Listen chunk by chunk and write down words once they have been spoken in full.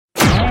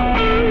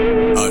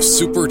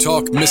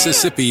SuperTalk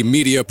Mississippi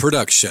media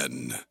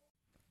production.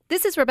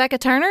 This is Rebecca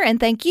Turner, and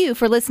thank you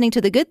for listening to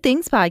the Good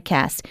Things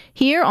Podcast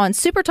here on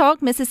SuperTalk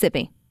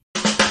Mississippi.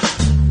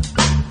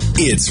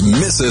 It's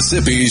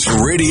Mississippi's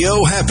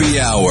Radio Happy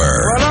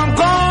Hour. Well, I'm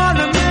going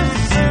to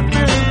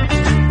Mississippi,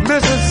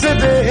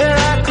 Mississippi, here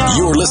I come.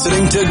 You're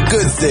listening to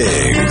Good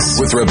Things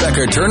with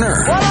Rebecca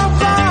Turner. Well, I'm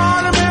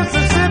going to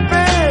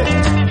Mississippi,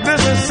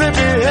 Mississippi,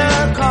 here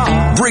I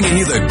come. Bringing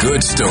you the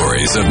good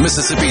stories of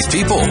Mississippi's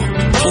people,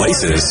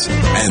 places,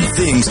 and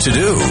things to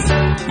do.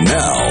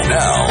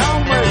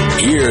 Now,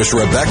 here's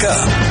Rebecca.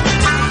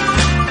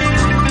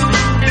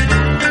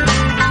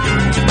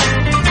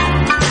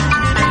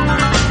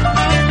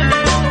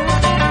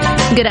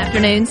 Good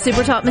afternoon,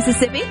 Super Talk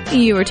Mississippi.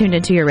 You are tuned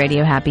into your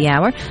Radio Happy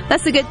Hour.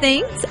 That's the Good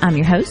Things. I'm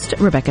your host,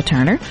 Rebecca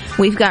Turner.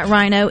 We've got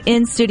Rhino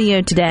in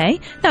studio today.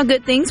 Now,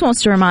 Good Things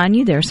wants to remind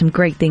you there are some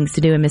great things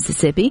to do in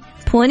Mississippi,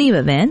 plenty of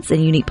events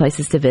and unique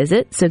places to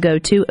visit. So go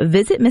to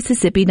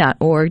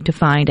visitmississippi.org to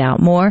find out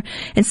more.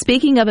 And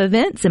speaking of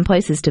events and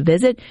places to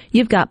visit,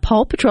 you've got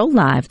Paw Patrol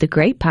Live, the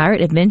Great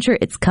Pirate Adventure.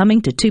 It's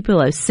coming to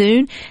Tupelo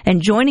soon.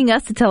 And joining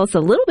us to tell us a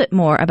little bit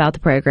more about the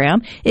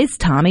program is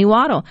Tommy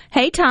Waddle.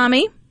 Hey,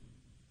 Tommy.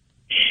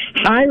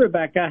 Hi,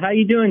 Rebecca. How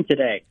you doing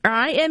today?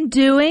 I am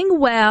doing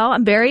well.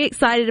 I'm very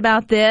excited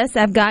about this.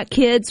 I've got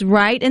kids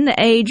right in the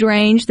age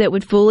range that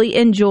would fully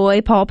enjoy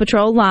Paw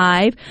Patrol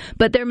Live,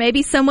 but there may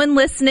be someone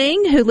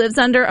listening who lives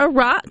under a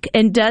rock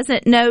and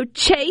doesn't know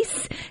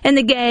Chase and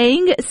the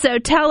gang. So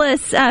tell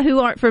us, who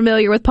aren't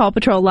familiar with Paw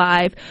Patrol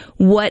Live,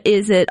 what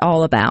is it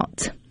all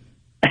about?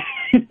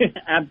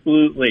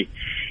 Absolutely.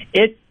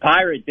 It's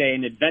Pirate Day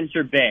in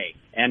Adventure Bay,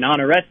 and on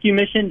a rescue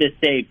mission to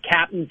save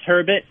Captain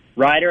Turbot,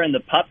 Ryder and the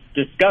pups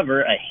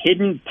discover a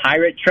hidden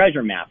pirate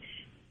treasure map.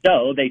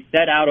 So they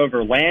set out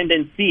over land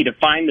and sea to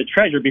find the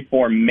treasure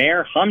before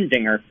Mayor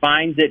Humdinger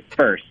finds it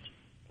first.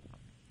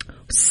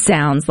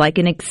 Sounds like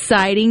an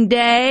exciting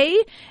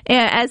day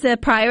as a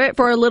pirate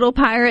for Little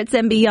Pirates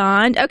and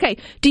Beyond. Okay,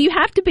 do you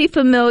have to be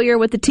familiar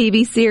with the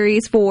TV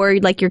series for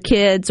like your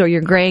kids or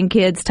your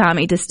grandkids,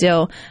 Tommy, to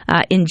still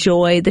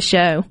enjoy the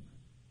show?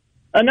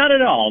 Not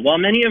at all. While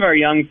many of our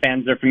young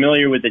fans are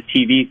familiar with the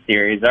TV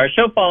series, our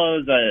show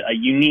follows a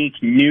unique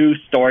new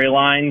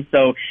storyline,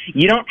 so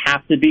you don't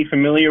have to be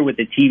familiar with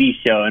the TV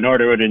show in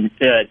order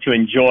to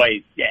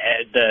enjoy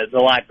the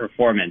live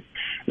performance.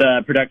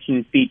 The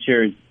production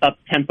features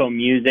up-tempo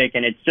music,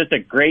 and it's just a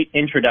great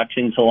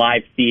introduction to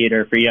live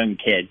theater for young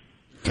kids.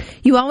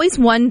 You always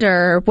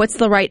wonder what's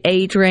the right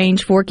age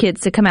range for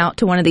kids to come out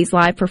to one of these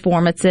live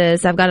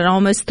performances. I've got an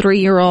almost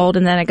 3-year-old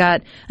and then I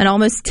got an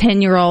almost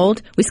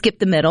 10-year-old. We skipped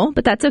the middle,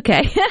 but that's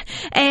okay.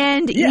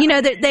 And, you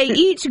know, they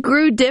each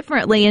grew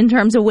differently in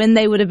terms of when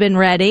they would have been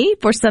ready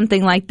for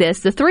something like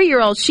this. The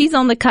 3-year-old, she's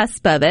on the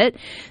cusp of it.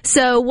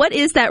 So what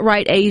is that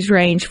right age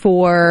range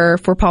for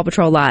Paw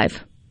Patrol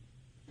Live?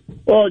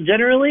 Well,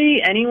 generally,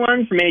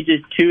 anyone from ages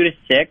 2 to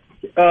 6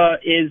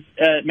 is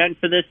meant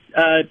for this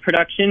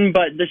production,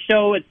 but the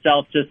show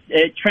itself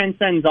it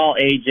transcends all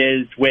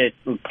ages with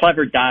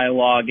clever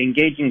dialogue,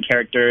 engaging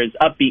characters,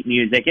 upbeat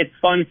music. It's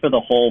fun for the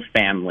whole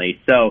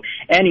family, so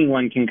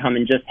anyone can come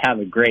and just have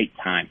a great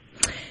time.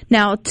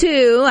 Now,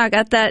 too, I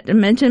got that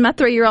mentioned, my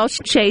 3-year-old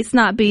Chase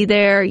not be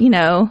there, you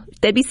know,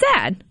 they'd be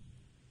sad.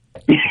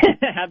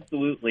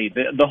 Absolutely.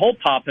 The whole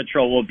Paw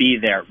Patrol will be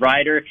there.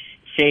 Ryder,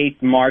 Chase,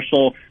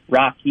 Marshall,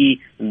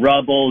 Rocky,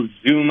 Rubble,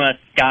 Zuma,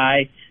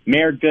 Sky,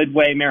 Mayor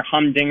Goodway, Mayor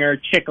Humdinger,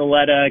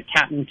 Chickaletta,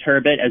 Captain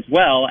Turbot, as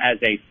well as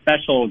a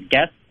special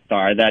guest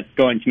star that's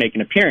going to make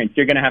an appearance.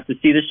 You're going to have to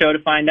see the show to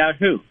find out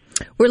who.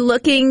 We're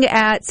looking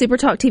at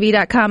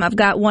supertalktv.com. I've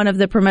got one of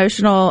the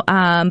promotional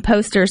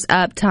posters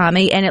up,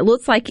 Tommy, and it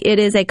looks like it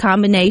is a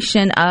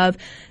combination of,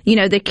 you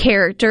know, the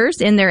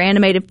characters in their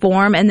animated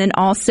form and then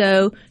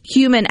also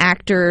human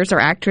actors or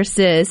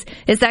actresses.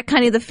 Is that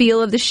kind of the feel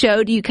of the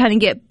show? Do you kind of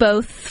get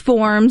both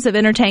forms of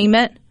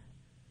entertainment?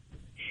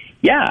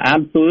 Yeah,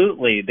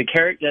 absolutely. The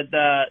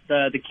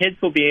kids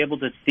will be able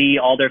to see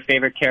all their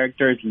favorite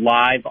characters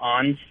live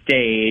on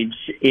stage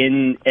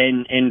in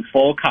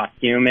full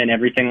costume and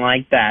everything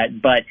like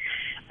that. But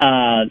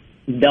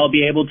they'll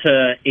be able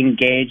to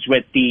engage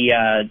with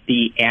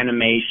the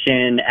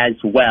animation as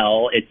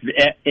well.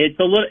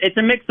 It's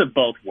a mix of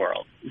both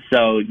worlds.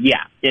 So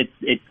yeah,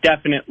 it's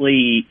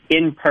definitely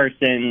in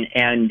person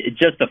and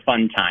just a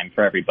fun time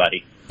for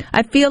everybody.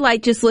 I feel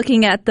like just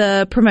looking at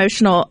the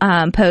promotional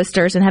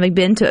posters and having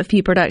been to a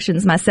few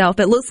productions myself,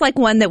 it looks like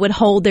one that would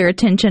hold their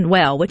attention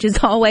well, which is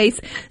always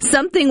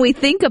something we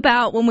think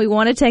about when we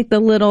want to take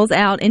the littles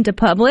out into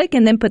public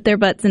and then put their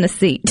butts in a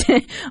seat.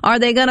 Are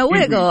they going to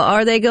wiggle?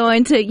 Are they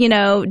going to, you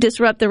know,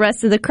 disrupt the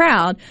rest of the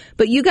crowd?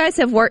 But you guys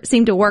have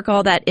seem to work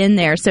all that in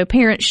there, so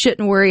parents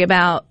shouldn't worry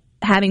about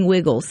having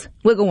wiggle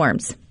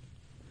worms.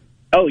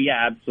 Oh,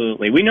 yeah,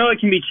 absolutely. We know it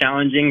can be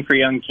challenging for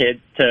young kids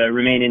to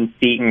remain in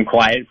seat and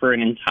quiet for an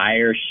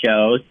entire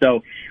show,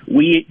 so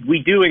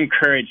we do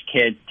encourage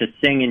kids to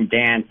sing and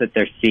dance at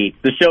their seats.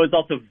 The show is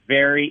also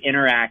very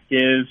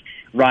interactive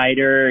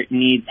Ryder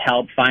needs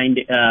help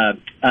finding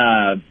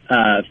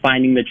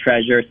the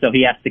treasure, so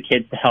he asks the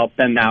kids to help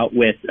them out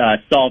with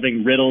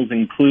solving riddles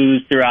and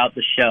clues throughout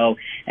the show.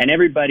 And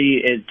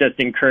everybody is just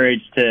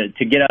encouraged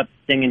to get up,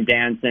 sing, and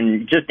dance,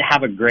 and just to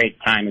have a great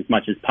time as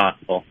much as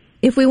possible.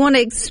 If we want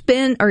to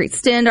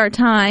extend our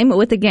time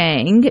with the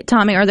gang,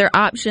 Tommy, are there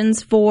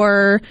options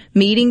for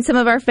meeting some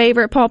of our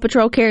favorite Paw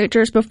Patrol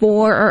characters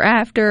before or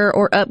after,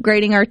 or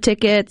upgrading our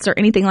tickets or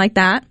anything like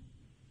that?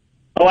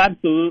 Oh,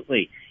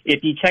 absolutely.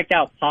 If you check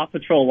out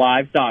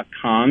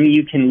PawPatrolLive.com,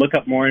 you can look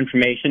up more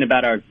information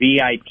about our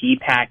VIP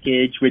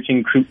package, which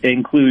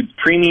includes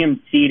premium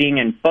seating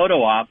and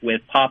photo op with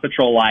Paw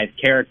Patrol Live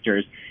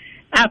characters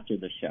after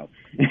the show.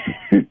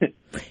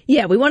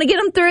 Yeah, we want to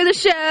get them through the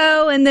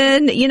show and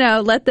then,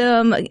 let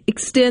them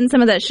extend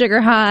some of that sugar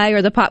high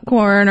or the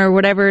popcorn or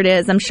whatever it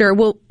is. I'm sure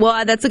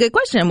that's a good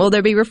question. Will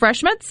there be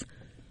refreshments?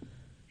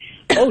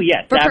 Oh,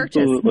 yes,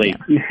 absolutely.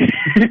 Yeah.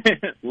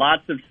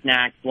 Lots of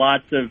snacks,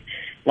 lots of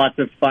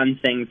fun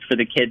things for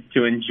the kids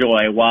to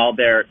enjoy while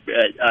they're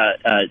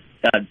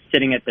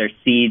sitting at their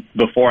seats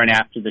before and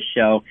after the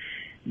show.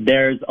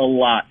 There's a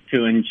lot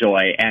to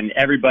enjoy, and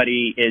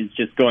everybody is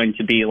just going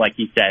to be, like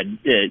you said,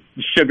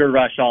 sugar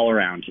rush all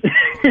around.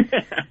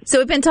 So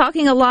we've been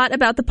talking a lot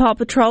about the Paw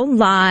Patrol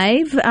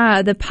Live,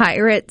 the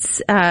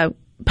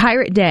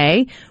Pirate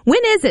Day.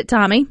 When is it,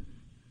 Tommy?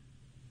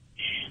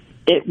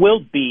 It will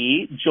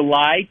be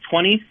July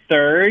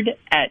 23rd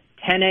at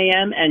 10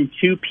 a.m. and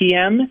 2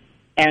 p.m.,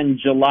 and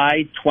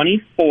July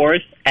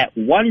 24th at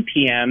 1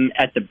 p.m.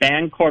 at the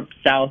Bancorp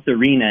South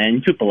Arena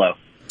in Tupelo.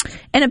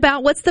 And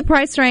about what's the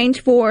price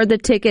range for the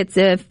tickets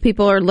if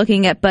people are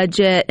looking at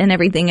budget and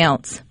everything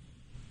else?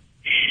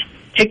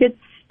 Tickets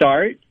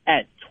start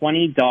at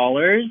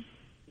 $20,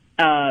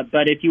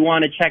 but if you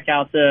want to check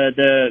out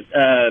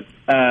the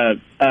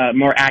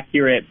more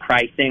accurate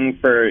pricing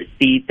for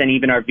seats and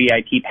even our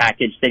VIP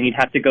package, then you'd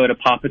have to go to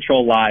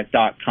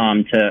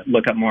PawPatrolLive.com to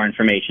look up more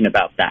information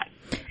about that.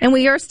 And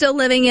we are still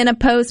living in a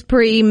post,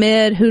 pre,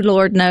 mid, who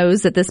Lord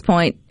knows at this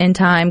point in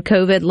time,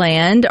 COVID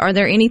land. Are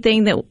there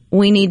anything that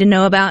we need to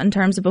know about in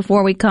terms of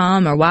before we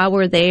come or while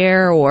we're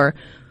there or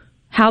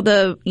how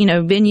the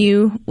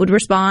venue would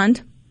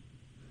respond?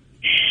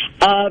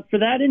 For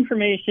that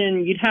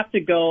information, you'd have to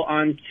go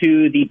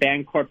onto the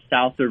Bancorp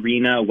South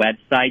Arena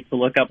website to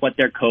look up what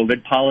their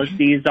COVID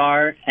policies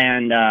are,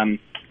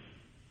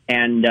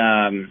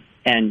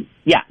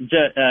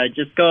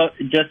 just go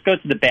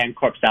to the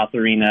Bancorp South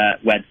Arena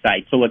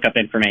website to look up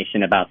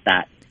information about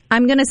that.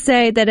 I'm going to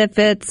say that if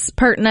it's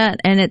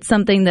pertinent and it's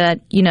something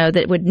that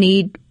that would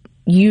need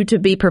you to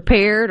be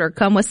prepared or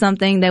come with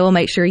something, they will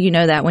make sure you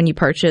know that when you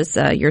purchase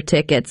your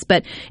tickets.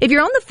 But if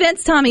you're on the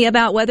fence, Tommy,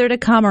 about whether to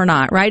come or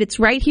not, right? It's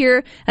right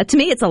here. To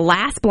me, it's a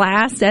last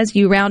blast as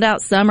you round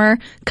out summer,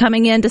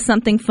 coming into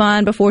something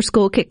fun before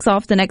school kicks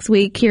off the next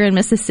week here in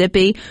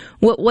Mississippi.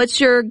 What's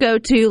your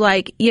go-to?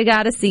 Like, you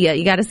got to see it.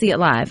 You got to see it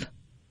live.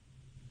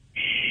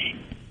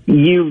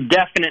 You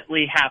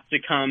definitely have to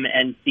come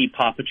and see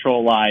Paw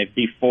Patrol Live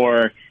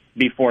before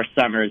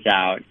summer's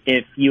out.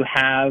 If you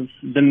have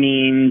the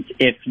means,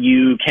 if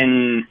you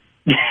can,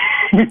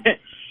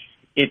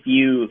 if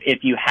you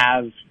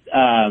have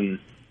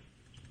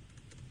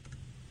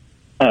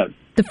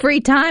the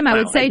free time, I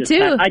would say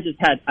too. I just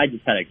had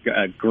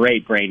a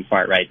great brain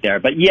fart right there.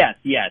 But yes.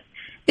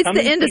 It's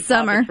the end of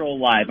summer. Paw Patrol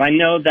Live. I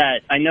know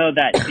that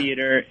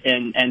theater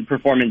and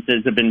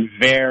performances have been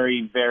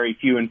very, very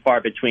few and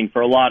far between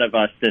for a lot of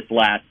us these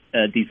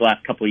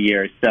last couple of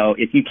years. So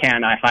if you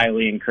can, I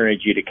highly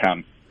encourage you to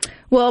come.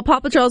 Well, Paw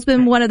Patrol's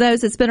been one of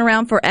those that's been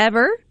around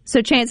forever.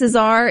 So chances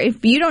are,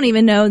 if you don't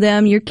even know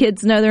them, your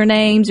kids know their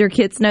names, your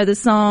kids know the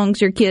songs,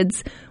 your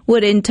kids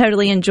would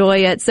totally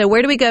enjoy it. So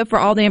where do we go for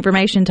all the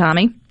information,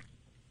 Tommy?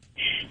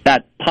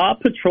 That's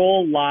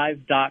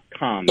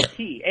PawPatrolLive.com.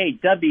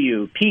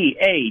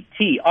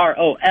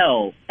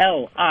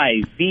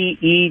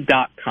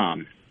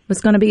 PawPatrolLive.com.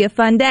 It's going to be a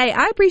fun day.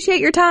 I appreciate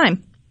your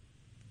time.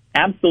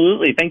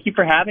 Absolutely. Thank you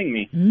for having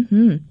me.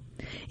 Mm-hmm.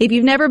 If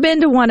you've never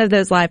been to one of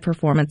those live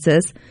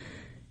performances,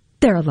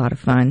 they're a lot of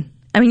fun.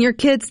 I mean, your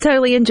kids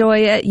totally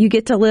enjoy it. You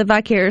get to live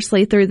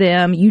vicariously through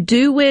them. You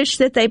do wish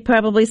that they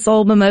probably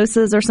sold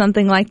mimosas or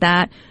something like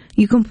that.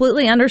 You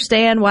completely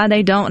understand why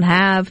they don't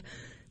have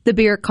the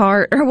beer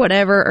cart or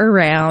whatever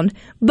around.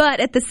 But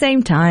at the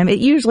same time, it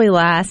usually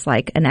lasts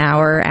like an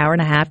hour, hour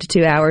and a half to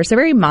 2 hours. They're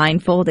very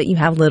mindful that you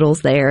have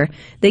littles there.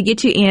 They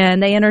get you in,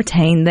 they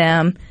entertain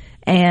them,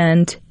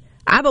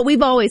 but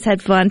we've always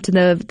had fun to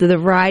the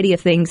variety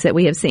of things that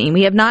we have seen.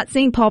 We have not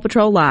seen Paw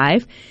Patrol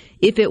Live.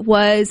 If it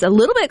was a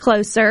little bit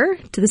closer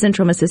to the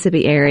central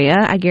Mississippi area,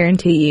 I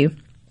guarantee you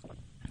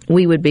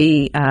we would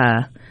be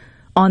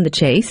on the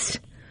chase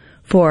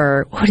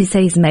for, what did he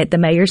say the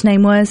mayor's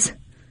name was?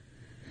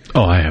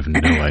 Oh, I have no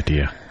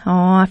idea. Oh,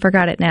 I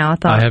forgot it now.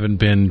 I haven't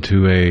been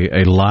to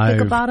a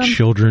live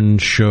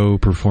children's show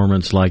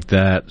performance like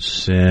that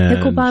since...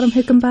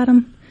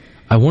 Hicklebottom.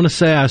 I want to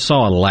say I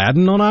saw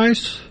Aladdin on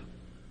Ice.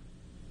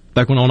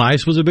 Back when on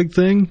ice was a big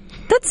thing?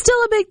 That's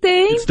still a big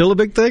thing. It's still a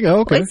big thing? Oh,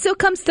 okay. It still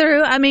comes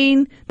through. I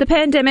mean, the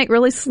pandemic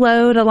really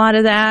slowed a lot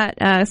of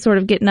that sort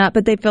of getting up,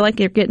 but they feel like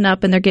they're getting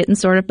up and they're getting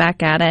sort of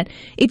back at it.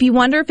 If you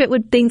wonder if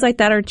things like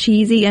that are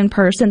cheesy in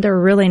person, they're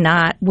really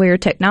not. Where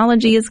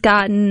technology has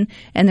gotten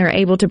and they're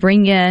able to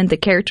bring in the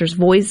characters'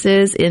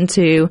 voices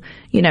into,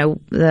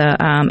 the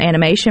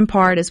animation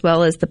part as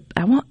well as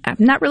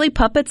not really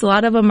puppets. A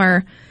lot of them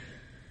are,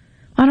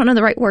 I don't know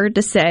the right word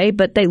to say,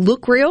 but they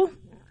look real.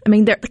 I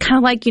mean, they're kind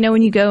of like,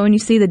 when you go and you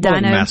see the dino.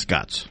 Like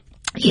mascots.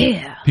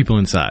 Yeah. People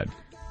inside.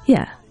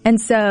 Yeah. And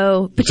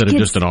so. Instead of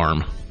just an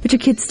arm. But your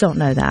kids don't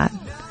know that.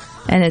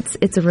 And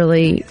it's a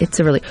really.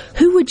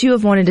 Who would you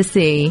have wanted to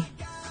see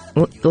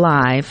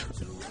live?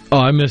 Oh,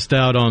 I missed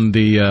out on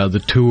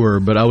the tour,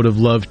 but I would have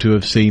loved to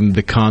have seen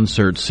the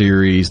concert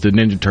series the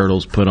Ninja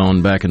Turtles put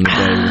on back in the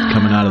day with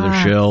Coming Out of Their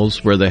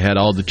Shells, where they had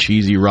all the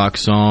cheesy rock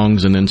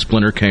songs, and then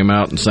Splinter came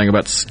out and sang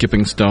about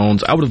skipping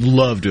stones. I would have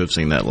loved to have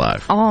seen that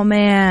live. Oh,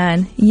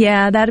 man.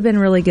 Yeah, that would have been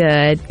really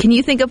good. Can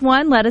you think of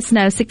one? Let us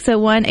know.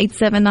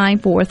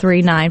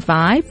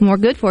 601-879-4395. More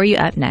good for you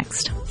up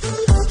next.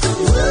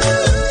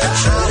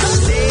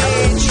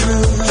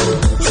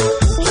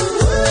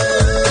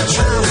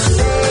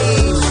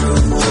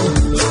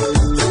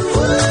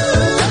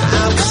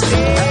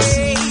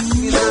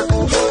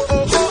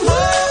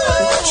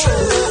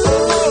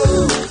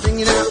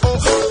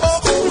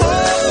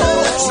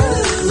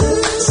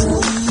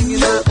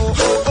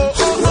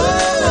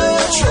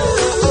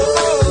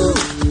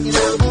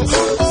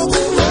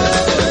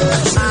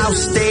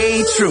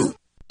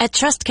 At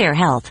TrustCare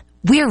Health,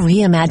 we're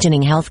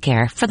reimagining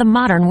healthcare for the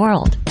modern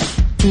world.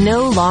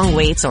 No long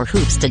waits or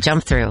hoops to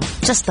jump through.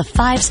 Just the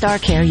 5-star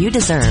care you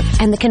deserve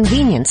and the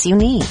convenience you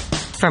need.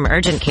 From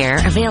urgent care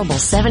available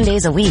 7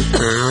 days a week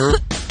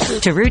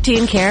to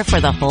routine care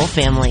for the whole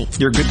family.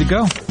 You're good to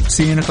go.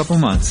 See you in a couple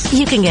months.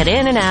 You can get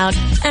in and out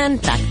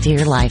and back to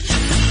your life.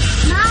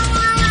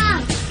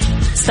 Mama!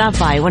 Stop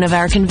by one of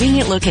our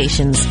convenient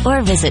locations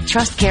or visit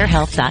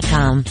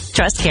TrustCareHealth.com.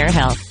 TrustCare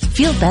Health.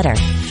 Feel better,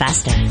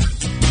 faster.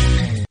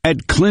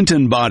 At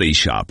Clinton Body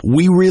Shop,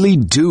 we really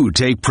do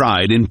take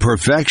pride in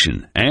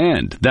perfection,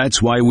 and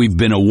that's why we've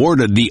been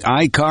awarded the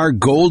ICAR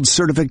Gold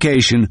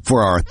certification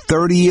for our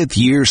 30th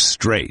year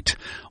straight.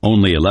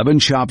 Only 11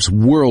 shops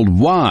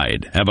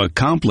worldwide have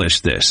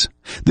accomplished this.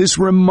 This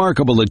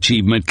remarkable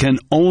achievement can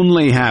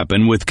only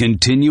happen with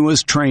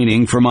continuous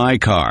training from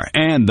ICAR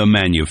and the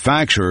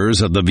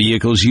manufacturers of the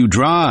vehicles you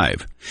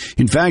drive.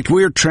 In fact,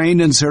 we're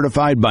trained and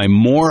certified by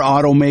more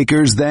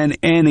automakers than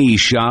any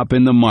shop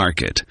in the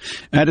market.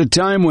 At a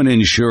time when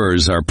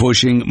insurers are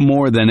pushing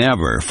more than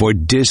ever for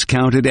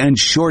discounted and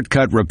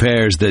shortcut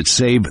repairs that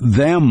save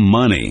them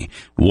money,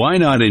 why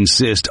not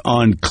insist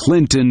on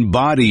Clinton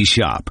Body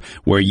Shop,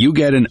 where you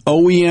get an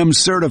OEM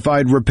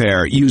certified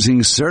repair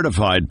using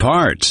certified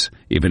parts?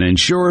 If an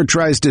insurer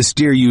tries to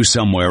steer you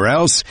somewhere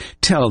else,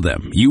 tell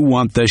them you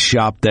want the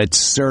shop that's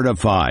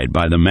certified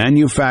by the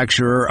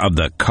manufacturer of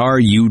the car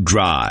you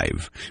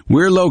drive.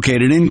 We're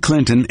located in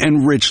Clinton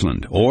and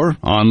Richland, or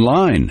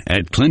online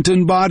at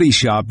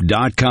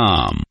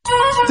ClintonBodyShop.com.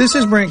 This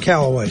is Brent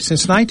Calloway.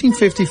 Since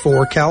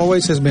 1954,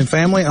 Calloway's has been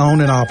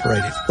family-owned and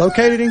operated.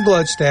 Located in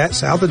Gluckstadt,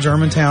 south of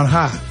Germantown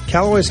High,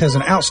 Calloway's has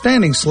an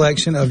outstanding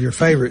selection of your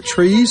favorite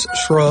trees,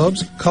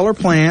 shrubs, color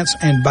plants,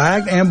 and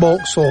bagged and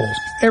bulk soils.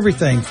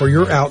 Everything for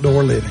your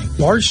outdoor living.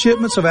 Large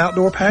shipments of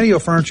outdoor patio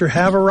furniture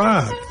have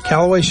arrived.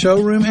 Callaway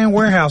showroom and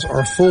warehouse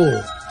are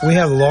full. We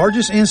have the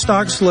largest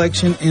in-stock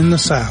selection in the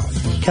South.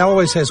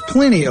 Callaway's has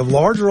plenty of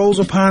large rolls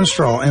of pine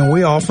straw, and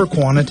we offer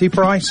quantity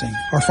pricing.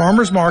 Our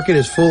farmers market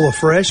is full of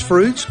fresh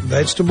fruits,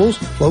 vegetables,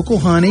 local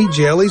honey,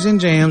 jellies, and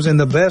jams, and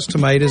the best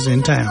tomatoes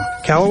in town.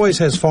 Callaway's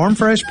has farm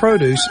fresh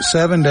produce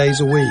 7 days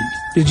a week.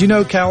 Did you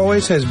know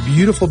Callaway's has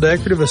beautiful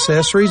decorative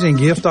accessories and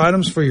gift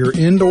items for your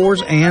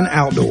indoors and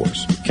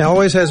outdoors?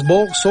 Callaway's has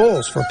bulk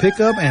soils for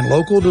pickup and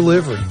local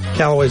delivery.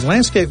 Callaway's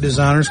landscape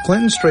designers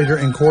Clinton Streeter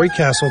and Corey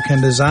Castle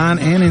can design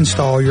and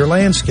install your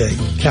landscape.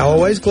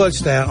 Callaway's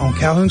Gluckstadt on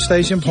Calhoun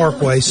Station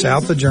Parkway,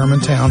 south of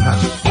Germantown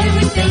High.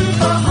 Everything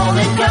for home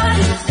and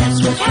garden,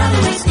 that's what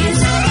Callaway's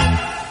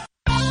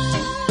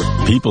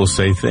is. People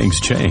say things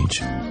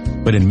change,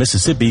 but in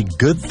Mississippi,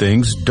 good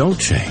things don't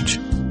change.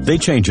 They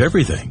change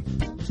everything.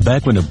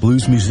 Back when a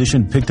blues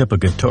musician picked up a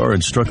guitar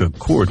and struck a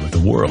chord with the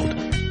world,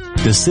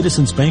 the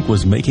Citizens Bank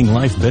was making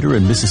life better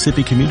in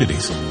Mississippi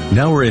communities.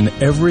 Now we're in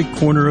every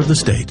corner of the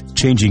state,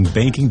 changing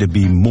banking to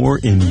be more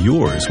in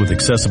yours with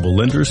accessible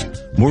lenders,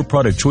 more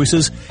product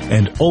choices,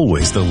 and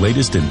always the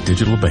latest in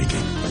digital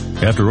banking.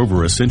 After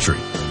over a century,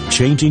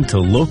 changing to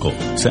local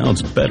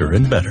sounds better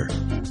and better.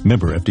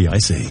 Member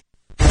FDIC.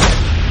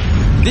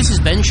 This is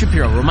Ben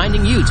Shapiro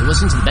reminding you to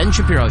listen to The Ben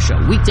Shapiro Show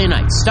weekday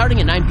nights starting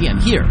at 9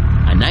 p.m. here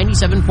on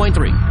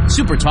 97.3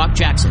 Super Talk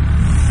Jackson.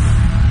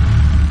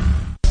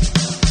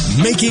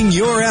 Making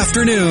your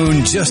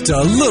afternoon just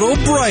a little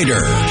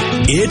brighter.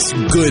 It's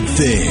Good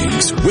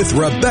Things with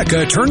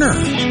Rebecca Turner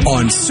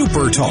on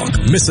Super Talk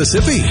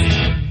Mississippi.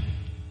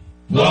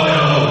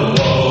 Whoa,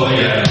 whoa,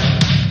 yeah.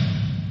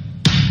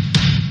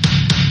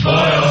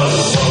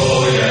 Whoa,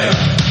 whoa, yeah.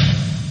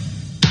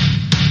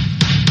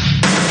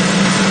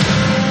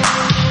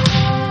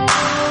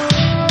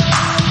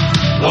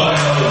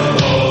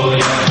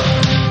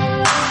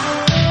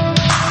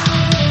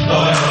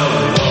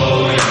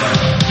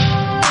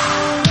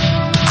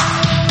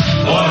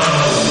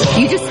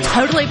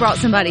 brought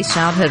somebody's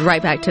childhood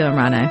right back to him,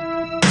 Rhino.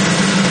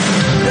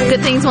 Good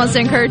Things wants to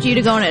encourage you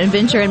to go on an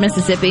adventure in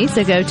Mississippi,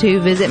 so go to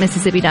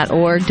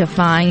visitmississippi.org to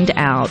find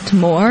out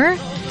more.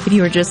 If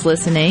you were just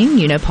listening,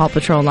 you know Paw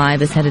Patrol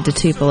Live is headed to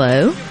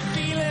Tupelo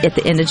at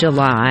the end of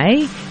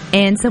July,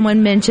 and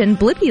someone mentioned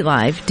Blippi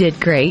Live did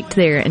great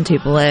there in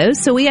Tupelo,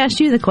 so we asked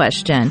you the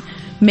question.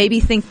 Maybe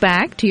think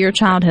back to your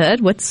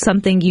childhood. What's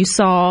something you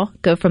saw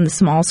go from the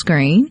small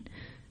screen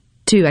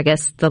to, I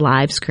guess, the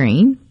live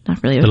screen?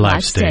 Not really a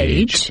live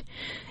stage.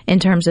 In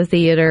terms of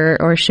theater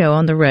or show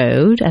on the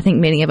road. I think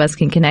many of us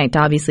can connect,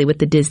 obviously, with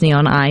the Disney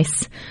on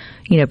Ice,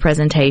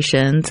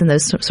 presentations, and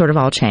those sort of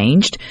all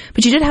changed.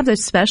 But you did have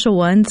those special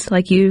ones,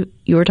 like you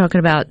were talking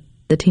about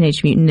the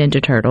Teenage Mutant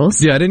Ninja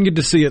Turtles. Yeah, I didn't get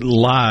to see it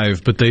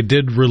live, but they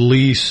did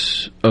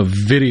release a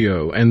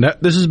video. And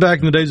this is back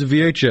in the days of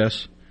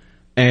VHS.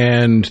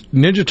 And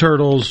Ninja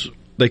Turtles,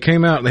 they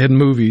came out, they had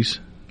movies,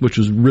 which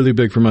was really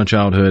big for my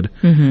childhood.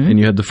 Mm-hmm. And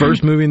you had the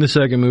first movie and the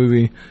second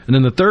movie. And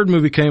then the third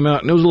movie came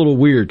out, and it was a little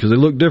weird because they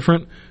looked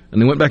different,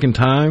 and they went back in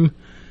time.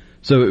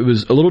 So it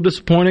was a little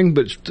disappointing,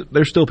 but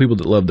there's still people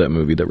that loved that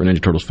movie that were Ninja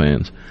Turtles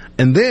fans.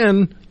 And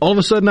then, all of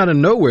a sudden, out of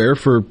nowhere,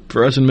 for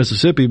us in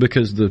Mississippi,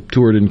 because the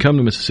tour didn't come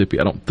to Mississippi,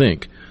 I don't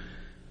think,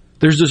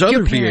 there's this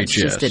other VHS. Your parents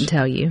just didn't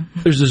tell you.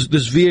 There's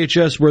this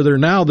VHS where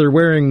they're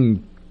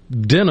wearing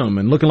denim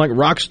and looking like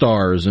rock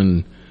stars,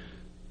 and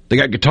they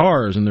got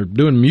guitars, and they're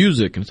doing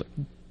music, and it's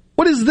like,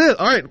 what is this?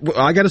 All right, well,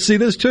 I got to see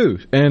this too.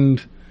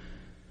 And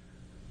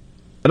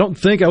I don't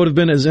think I would have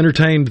been as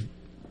entertained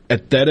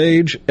at that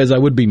age as I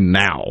would be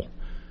now.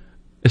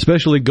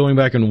 Especially going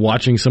back and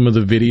watching some of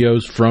the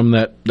videos from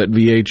that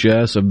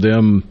VHS of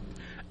them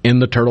in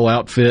the turtle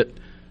outfit,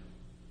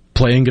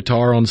 playing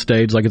guitar on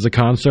stage like it's a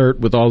concert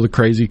with all the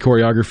crazy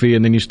choreography,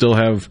 and then you still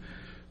have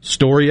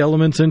story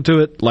elements into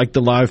it, like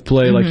the live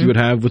play, like you would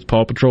have with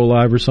Paw Patrol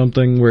Live or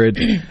something, where it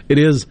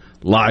is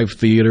live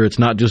theater. It's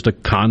not just a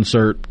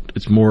concert.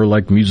 It's more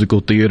like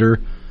musical theater.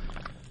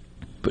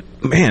 But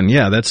man,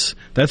 yeah,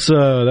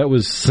 that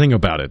was Sing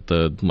About It,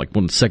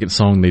 the second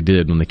song they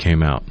did when they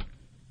came out.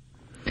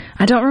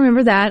 I don't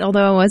remember that,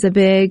 although I was a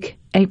big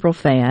April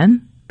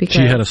fan. Because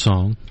she had a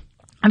song.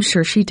 I'm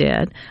sure she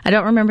did. I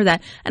don't remember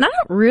that. And I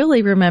don't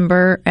really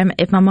remember,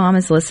 if my mom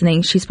is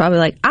listening, she's probably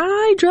like,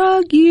 I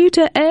drug you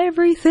to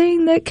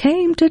everything that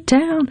came to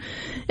town.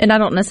 And I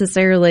don't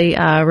necessarily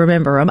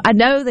remember them. I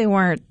know they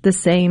weren't the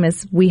same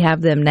as we have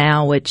them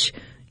now, which,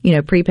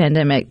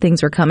 pre-pandemic,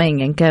 things were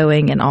coming and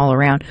going and all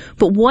around.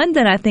 But one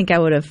that I think I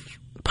would have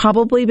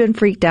probably been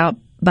freaked out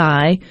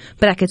by,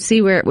 but I could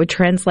see where it would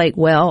translate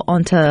well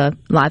onto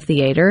live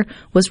theater,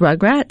 was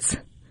Rugrats.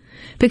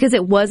 Because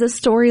it was a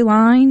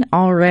storyline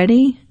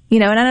already,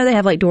 and I know they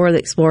have like Dora the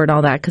Explorer and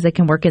all that because they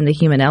can work in the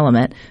human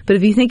element. But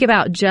if you think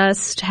about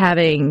just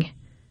having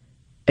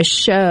a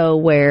show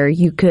where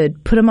you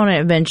could put them on an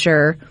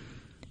adventure,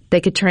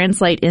 they could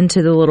translate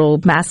into the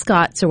little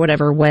mascots or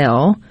whatever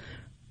well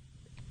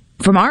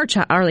from our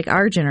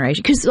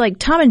generation. Because like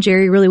Tom and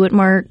Jerry really wouldn't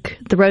work,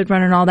 the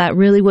Roadrunner and all that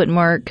really wouldn't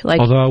work.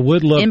 Although I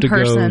would love to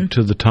go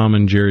to the Tom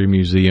and Jerry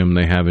museum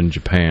they have in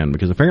Japan,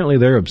 because apparently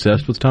they're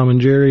obsessed with Tom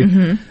and Jerry.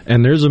 Mm-hmm.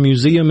 And there's a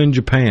museum in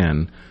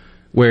Japan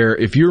where,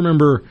 if you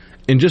remember,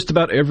 in just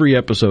about every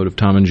episode of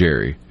Tom and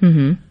Jerry,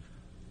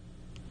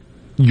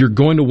 you're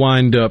going to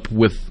wind up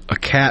with a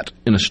cat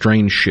in a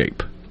strange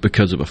shape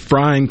because of a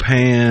frying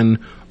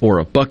pan or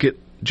a bucket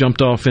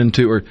jumped off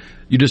into, or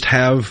you just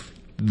have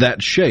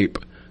that shape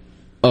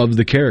of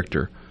the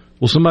character.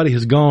 Well, somebody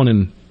has gone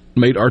and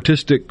made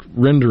artistic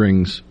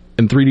renderings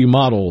and 3D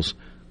models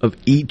of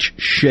each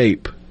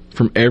shape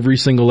from every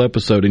single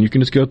episode, and you can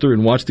just go through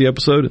and watch the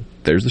episode, and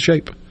there's the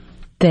shape.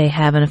 They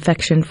have an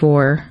affection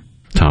for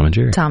Tom and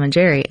Jerry. Tom and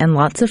Jerry, and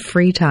lots of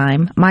free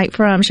time. Mike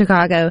from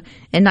Chicago.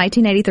 In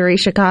 1983,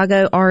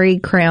 Chicago RE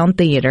Crown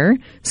Theater,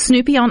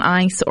 Snoopy on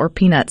Ice or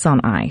Peanuts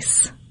on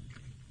Ice.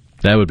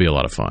 That would be a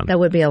lot of fun. That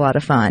would be a lot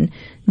of fun.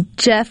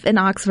 Jeff in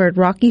Oxford,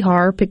 Rocky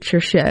Horror Picture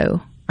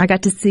Show. I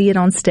got to see it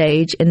on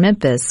stage in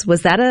Memphis.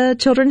 Was that a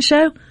children's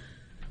show?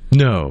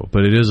 No,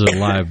 but it is a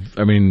live...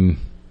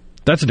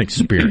 that's an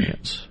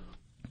experience.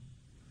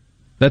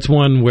 That's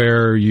one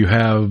where you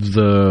have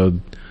the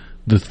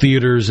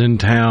theaters in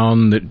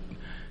town that,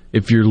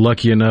 if you're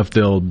lucky enough,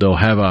 they'll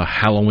have a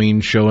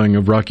Halloween showing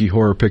of Rocky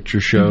Horror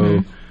Picture Show.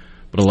 Mm-hmm.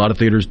 But a lot of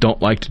theaters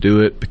don't like to do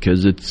it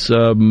because it's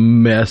a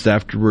mess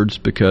afterwards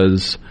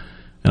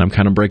and I'm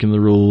kind of breaking the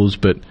rules,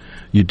 but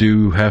you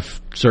do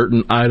have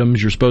certain items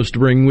you're supposed to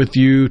bring with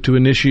you to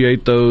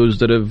initiate those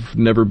that have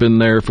never been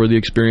there for the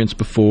experience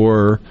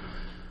before,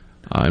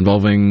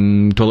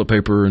 involving toilet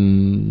paper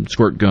and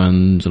squirt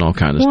guns and all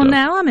kinds of stuff. Well,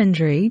 now I'm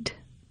intrigued.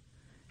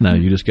 Now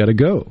you just got to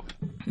go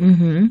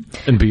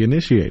and be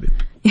initiated.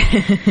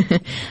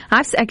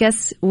 I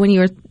guess when you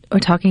were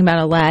talking about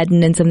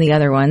Aladdin and some of the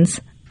other ones,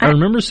 I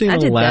remember seeing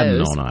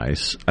Aladdin on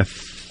Ice. I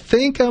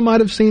think I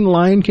might have seen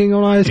Lion King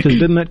on Ice, because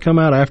didn't that come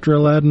out after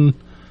Aladdin?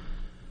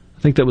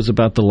 I think that was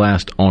about the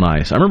last on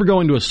Ice. I remember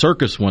going to a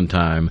circus one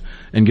time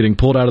and getting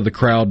pulled out of the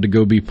crowd to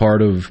go be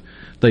part of...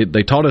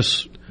 They taught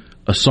us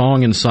a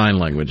song in sign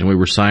language, and we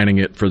were signing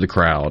it for the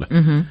crowd.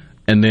 Mm-hmm.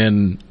 And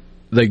then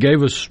they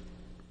gave us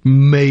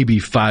maybe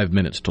 5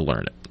 minutes to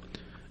learn it.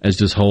 As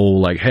this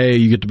whole, like, hey,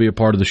 you get to be a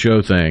part of the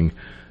show thing.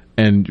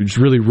 And you're just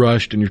really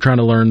rushed, and you're trying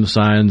to learn the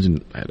signs,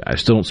 and I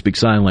still don't speak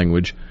sign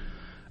language.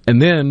 And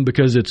then,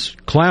 because it's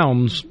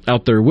clowns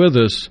out there with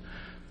us,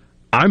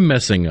 I'm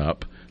messing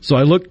up. So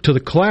I look to the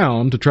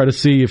clown to try to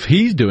see if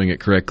he's doing it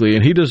correctly,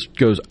 and he just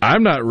goes,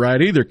 I'm not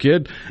right either,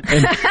 kid.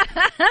 And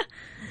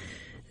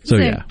so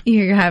yeah.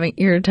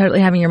 You're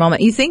totally having your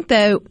moment. You think,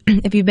 though,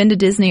 if you've been to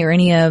Disney or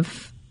any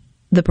of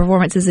the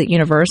performances at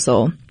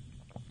Universal,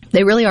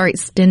 they really are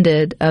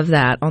extended of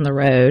that on the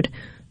road.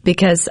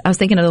 Because I was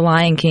thinking of The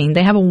Lion King.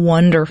 They have a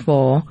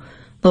wonderful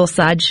little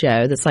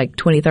sideshow that's like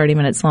 20, 30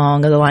 minutes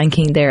long of The Lion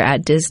King there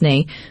at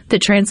Disney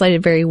that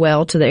translated very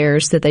well to the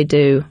airs that they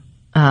do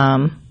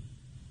on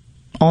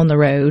the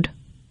road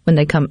when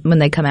they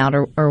come out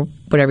or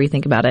whatever you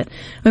think about it.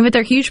 I mean, but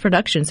they're huge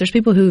productions. There's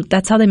people who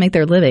that's how they make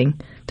their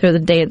living. They're the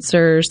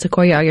dancers, the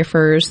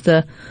choreographers,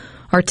 the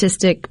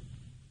artistic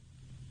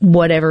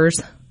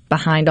whatevers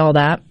behind all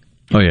that.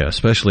 Oh yeah,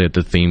 especially at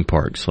the theme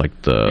parks,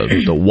 like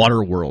the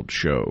Waterworld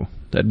show.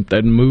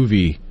 That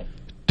movie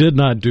did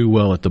not do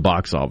well at the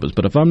box office,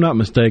 but if I'm not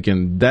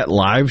mistaken, that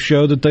live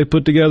show that they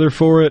put together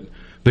for it,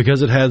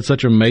 because it had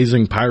such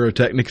amazing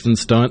pyrotechnics and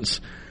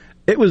stunts,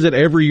 it was at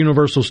every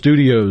Universal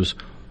Studios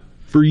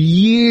for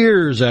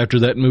years after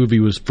that movie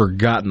was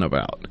forgotten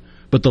about.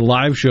 But the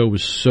live show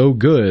was so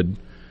good,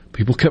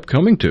 people kept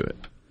coming to it.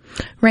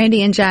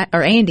 Andy and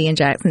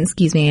Jackson,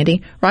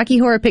 Andy. Rocky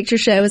Horror Picture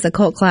Show is a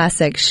cult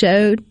classic.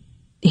 Showed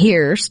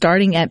here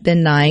starting at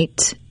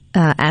midnight.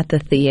 At the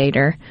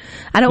theater.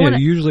 You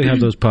usually have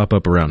those pop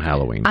up around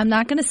Halloween. I'm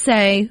not going to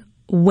say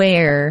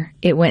where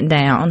it went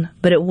down,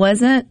 but it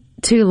wasn't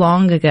too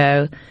long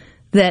ago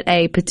that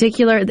a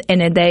particular,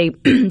 and they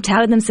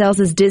touted themselves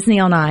as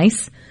Disney on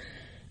Ice,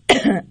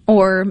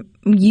 or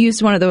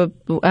used one of the,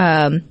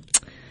 I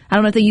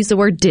don't know if they used the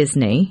word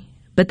Disney,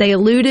 but they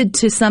alluded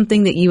to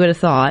something that you would have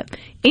thought.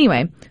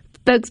 Anyway,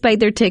 folks paid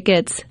their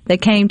tickets, they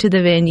came to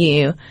the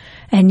venue,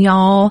 and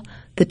y'all,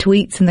 the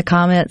tweets and the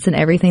comments and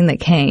everything that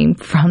came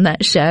from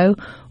that show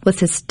was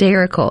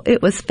hysterical.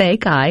 It was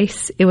fake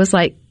ice. It was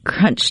like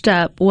crunched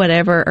up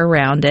whatever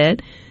around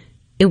it.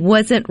 It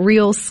wasn't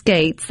real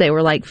skates. They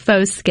were like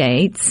faux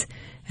skates.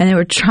 And they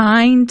were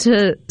trying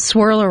to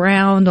swirl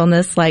around on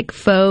this like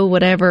faux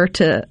whatever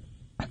to...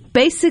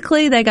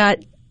 Basically, they got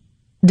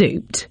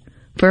duped,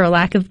 for a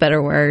lack of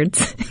better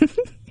words.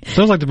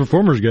 Sounds like the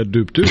performers got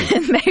duped, too.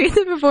 Maybe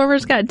the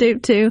performers got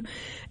duped, too.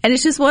 And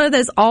it's just one of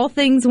those all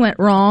things went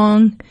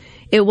wrong.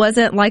 It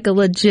wasn't like a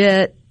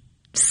legit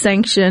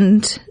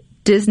sanctioned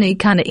Disney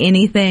kind of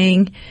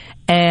anything.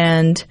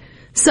 And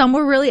some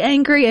were really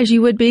angry, as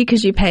you would be,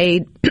 because you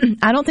paid,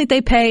 I don't think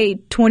they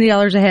paid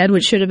 $20 a head,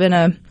 which should have been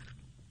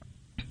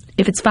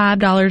if it's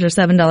 $5 or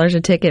 $7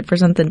 a ticket for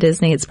something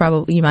Disney, it's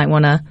probably, you might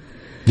want to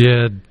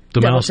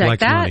the mouse likes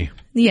that. Money.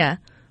 Yeah.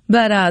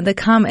 But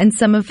and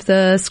some of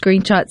the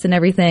screenshots and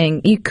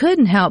everything, you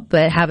couldn't help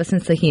but have a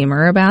sense of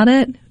humor about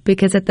it,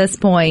 because at this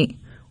point,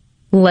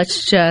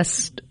 let's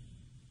just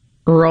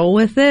roll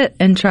with it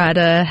and try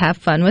to have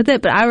fun with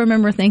it. But I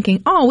remember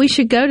thinking, oh, we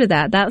should go to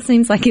that. That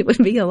seems like it would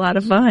be a lot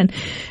of fun.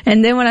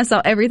 And then when I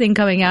saw everything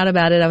coming out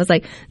about it, I was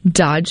like,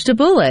 dodged a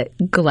bullet.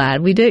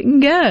 Glad we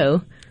didn't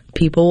go.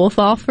 People will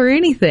fall for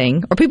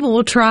anything, or people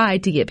will try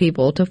to get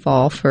people to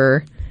fall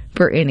for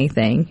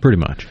anything. Pretty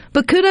much.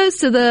 But kudos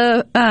to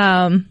the,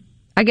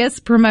 I guess,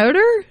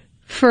 promoter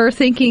for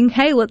thinking,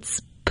 hey,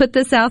 let's put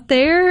this out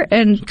there.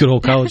 And good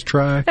old college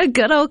try. A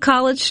good old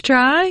college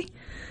try.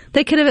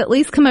 They could have at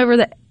least come over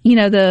the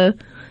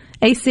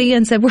AC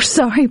and said, we're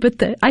sorry, but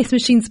the ice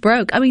machine's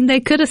broke. I mean, they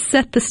could have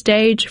set the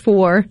stage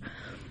for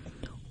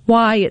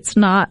why it's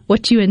not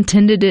what you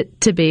intended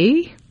it to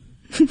be.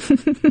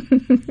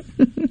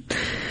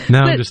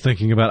 Now I'm just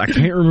thinking about, I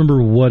can't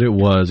remember what it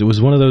was. It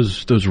was one of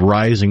those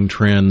rising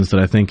trends that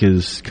I think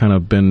has kind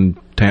of been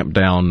tamped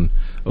down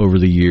over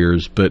the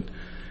years. But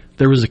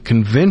there was a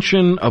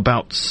convention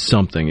about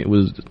something. It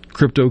was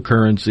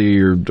cryptocurrency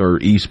or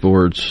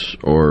esports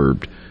or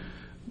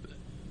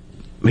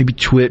maybe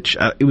Twitch.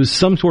 It was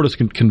some sort of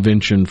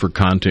convention for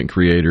content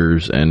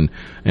creators and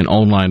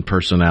online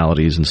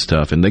personalities and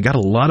stuff. And they got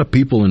a lot of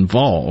people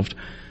involved.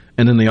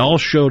 And then they all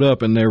showed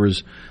up, and they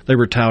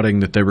were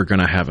touting that they were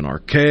going to have an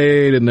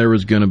arcade, and there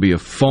was going to be a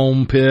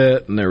foam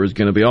pit, and there was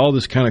going to be all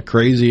this kind of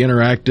crazy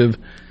interactive.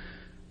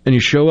 And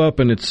you show up,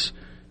 and it's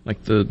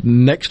like the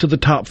next to the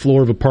top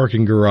floor of a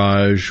parking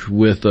garage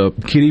with a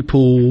kiddie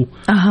pool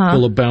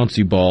full of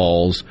bouncy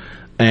balls,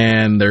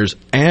 and there's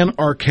an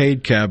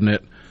arcade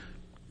cabinet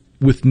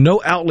with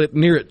no outlet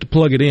near it to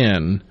plug it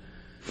in.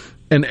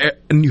 And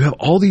you have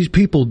all these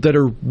people that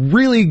are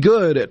really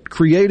good at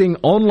creating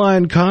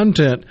online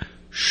content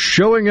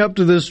showing up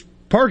to this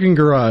parking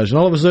garage, and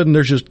all of a sudden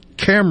there's just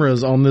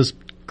cameras on this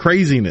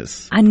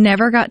craziness. I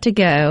never got to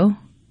go,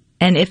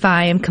 and if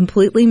I am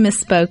completely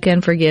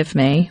misspoken, forgive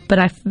me, but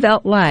I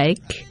felt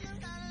like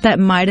that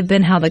might have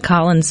been how the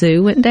Collins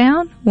Zoo went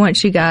down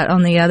once you got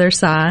on the other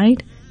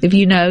side. If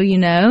you know, you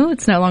know.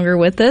 It's no longer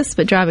with us,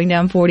 but driving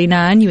down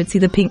 49, you would see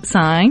the pink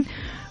sign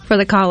for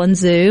the Collins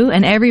Zoo,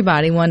 and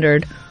everybody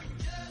wondered,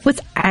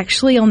 what's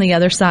actually on the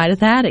other side of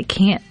that? It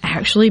can't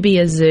actually be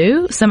a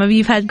zoo. Some of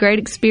you have had great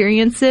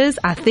experiences.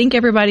 I think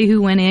everybody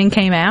who went in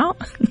came out.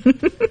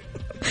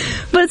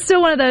 But it's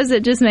still one of those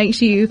that just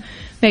makes you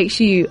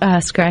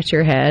scratch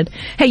your head.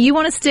 Hey, you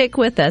want to stick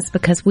with us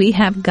because we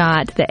have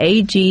got the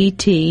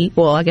AGT,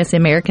 well, I guess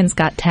Americans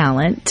Got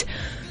Talent,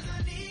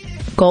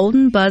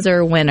 Golden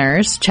Buzzer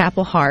winners,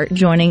 Chapel Hart,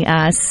 joining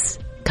us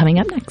coming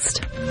up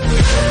next.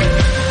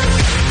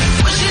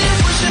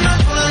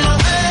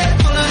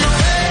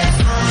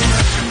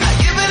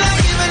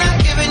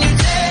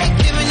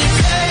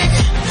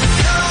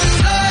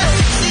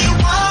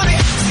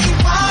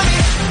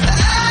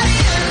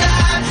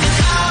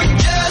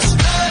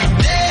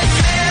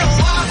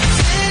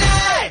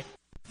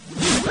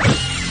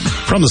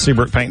 From the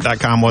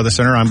SeabrookPaint.com Weather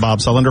Center, I'm Bob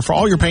Sullender. For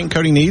all your paint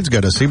coating needs, go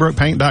to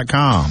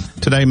SeabrookPaint.com.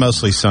 Today,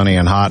 mostly sunny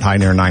and hot, high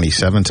near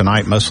 97.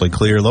 Tonight, mostly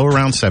clear, low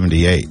around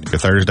 78. For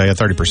Thursday, a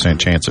 30%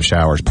 chance of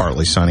showers,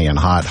 partly sunny and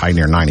hot, high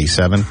near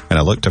 97. And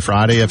a look to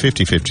Friday, a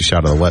 50-50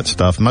 shot of the wet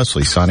stuff,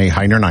 mostly sunny,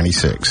 high near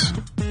 96.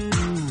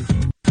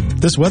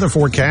 This weather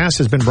forecast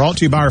has been brought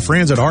to you by our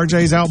friends at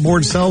RJ's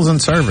Outboard Sales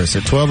and Service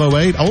at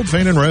 1208 Old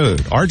Fannin Road.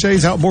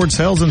 RJ's Outboard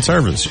Sales and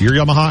Service, your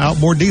Yamaha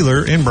outboard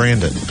dealer in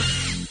Brandon.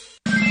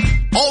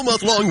 All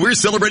month long, we're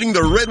celebrating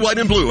the red, white,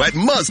 and blue at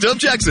Mazda of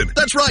Jackson.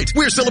 That's right.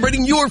 We're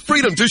celebrating your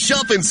freedom to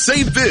shop and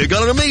save big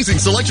on an amazing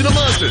selection of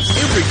Mazdas.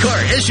 Every car,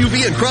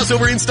 SUV, and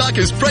crossover in stock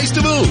is priced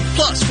to move.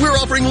 Plus, we're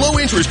offering low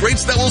interest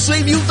rates that will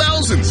save you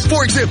thousands.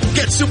 For example,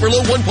 get super low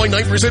 1.9%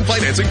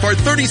 financing for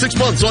 36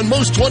 months on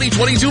most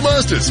 2022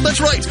 Mazdas. That's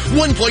right.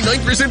 1.9%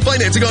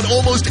 financing on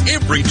almost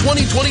every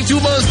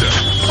 2022 Mazda.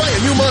 Buy a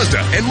new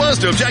Mazda, and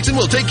Mazda of Jackson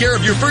will take care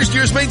of your first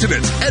year's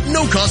maintenance at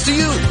no cost to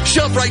you.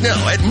 Shop right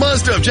now at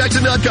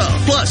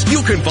MazdaofJackson.com. Plus, you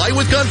can buy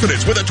with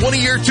confidence with a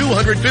 20-year,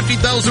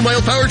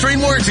 250,000-mile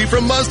powertrain warranty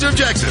from Mazda of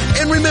Jackson.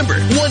 And remember,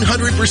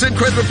 100%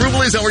 credit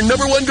approval is our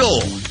number one goal.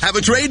 Have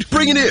a trade?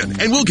 Bring it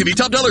in, and we'll give you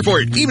top dollar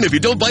for it, even if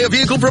you don't buy a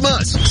vehicle from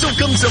us. So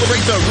come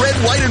celebrate the red,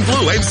 white, and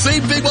blue and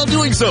save big while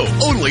doing so.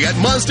 Only at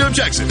Mazda of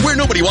Jackson, where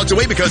nobody walks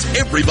away because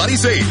everybody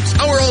saves.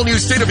 Our all-new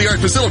state-of-the-art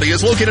facility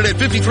is located at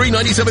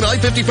 5397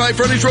 I-55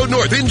 Frontage Road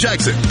North in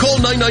Jackson. Call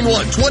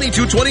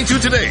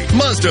 991-2222 today.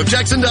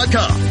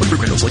 MazdaofJackson.com.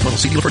 Look for select model,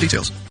 see dealer for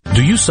details.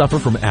 Do you suffer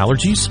from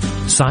allergies,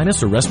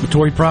 sinus, or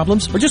respiratory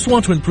problems, or just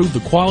want to improve the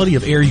quality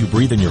of air you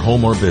breathe in your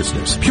home or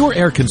business? Pure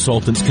Air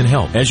Consultants can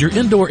help. As your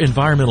indoor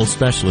environmental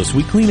specialist,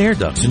 we clean air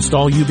ducts,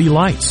 install UV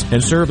lights,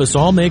 and service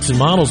all makes and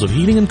models of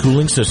heating and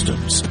cooling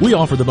systems. We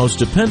offer the most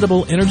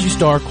dependable Energy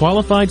Star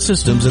qualified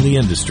systems in the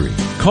industry.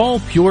 Call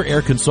Pure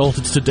Air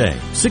Consultants today,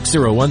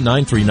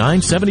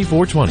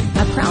 601-939-7420.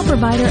 A proud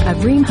provider of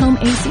Rheem Home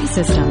AC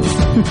systems.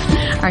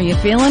 Are you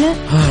feeling it?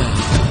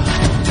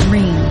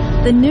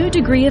 Rheem, the new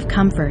degree of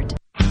comfort.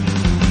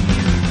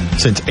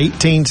 Since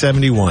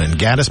 1871,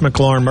 Gaddis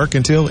McLaurin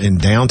Mercantile in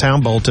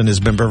downtown Bolton has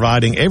been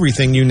providing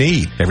everything you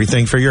need.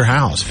 Everything for your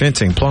house,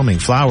 fencing, plumbing,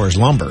 flowers,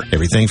 lumber.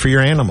 Everything for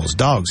your animals,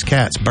 dogs,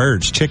 cats,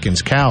 birds,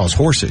 chickens, cows,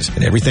 horses,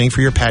 and everything for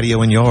your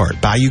patio and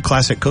yard. Bayou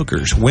Classic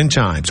cookers, wind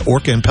chimes,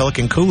 Orca and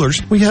Pelican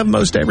coolers. We have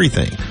most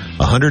everything.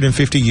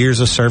 150 years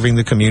of serving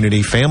the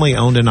community, family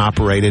owned and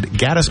operated.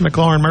 Gaddis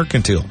McLaurin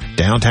Mercantile,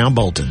 downtown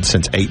Bolton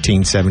since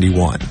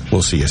 1871.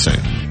 We'll see you soon.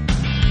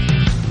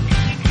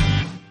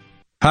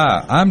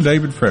 Hi, I'm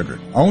David Frederick,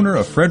 owner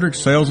of Frederick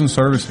Sales and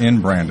Service in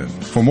Brandon.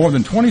 For more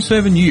than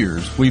 27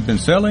 years, we've been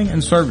selling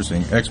and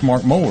servicing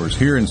Exmark mowers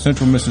here in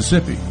central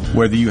Mississippi.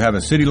 Whether you have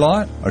a city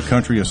lot, a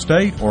country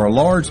estate, or a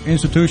large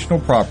institutional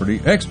property,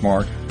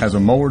 Exmark has a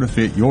mower to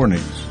fit your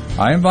needs.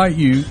 I invite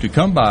you to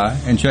come by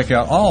and check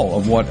out all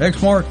of what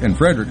Exmark and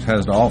Fredericks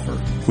has to offer.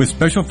 With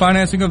special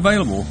financing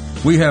available,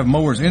 we have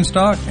mowers in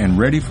stock and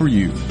ready for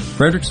you.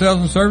 Frederick Sales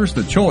and Service,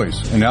 the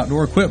choice in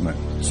outdoor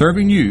equipment,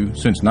 serving you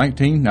since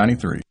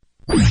 1993.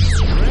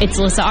 It's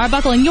Alyssa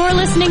Arbuckle, and you're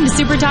listening to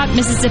Super Talk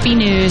Mississippi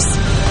News.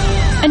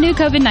 A new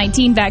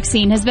COVID-19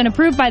 vaccine has been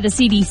approved by the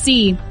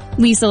CDC.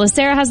 Lisa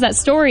Lacera has that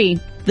story.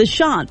 The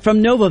shot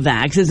from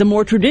Novavax is a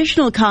more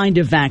traditional kind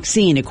of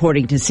vaccine,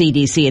 according to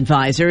CDC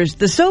advisors.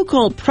 The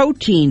so-called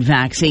protein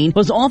vaccine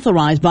was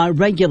authorized by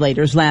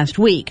regulators last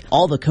week.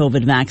 All the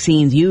COVID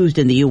vaccines used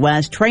in the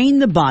U.S. train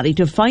the body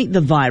to fight the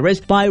virus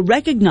by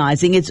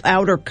recognizing its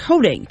outer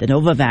coating. The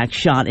Novavax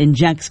shot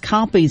injects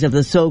copies of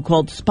the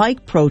so-called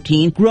spike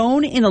protein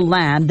grown in a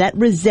lab that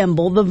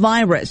resemble the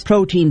virus.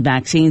 Protein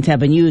vaccines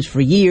have been used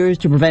for years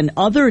to prevent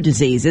other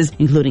diseases,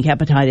 including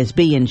hepatitis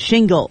B and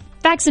shingle.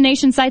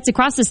 Vaccination sites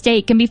across the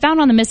state can be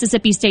found on the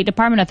Mississippi State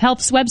Department of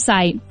Health's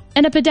website.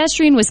 And a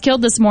pedestrian was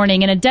killed this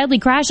morning in a deadly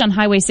crash on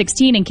Highway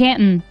 16 in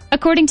Canton.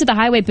 According to the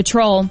Highway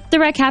Patrol, the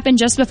wreck happened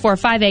just before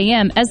 5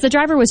 a.m. as the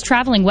driver was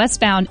traveling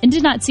westbound and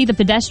did not see the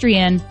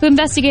pedestrian, who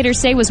investigators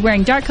say was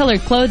wearing dark-colored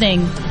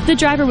clothing. The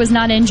driver was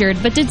not injured,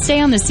 but did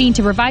stay on the scene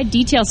to provide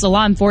details to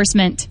law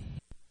enforcement.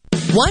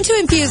 Want to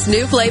infuse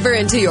new flavor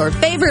into your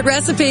favorite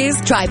recipes?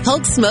 Try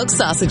Polk's smoked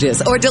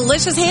sausages or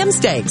delicious ham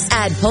steaks.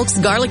 Add Polk's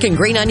garlic and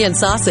green onion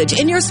sausage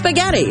in your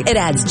spaghetti. It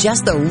adds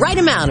just the right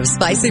amount of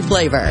spicy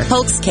flavor.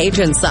 Polk's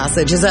Cajun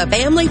sausage is a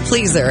family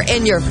pleaser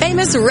in your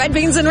famous red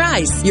beans and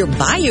rice. Your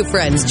Bayou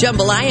Friends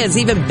jambalaya is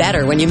even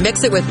better when you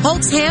mix it with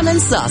Polk's ham and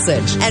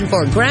sausage. And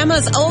for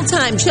Grandma's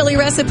old-time chili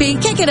recipe,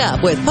 kick it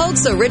up with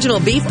Polk's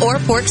original beef or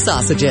pork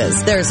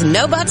sausages. There's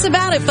no buts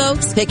about it,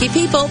 folks. Picky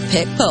people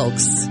pick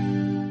Polk's.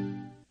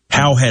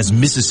 How has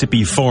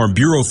Mississippi Farm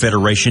Bureau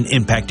Federation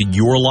impacted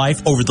your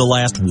life over the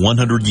last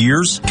 100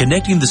 years?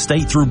 Connecting the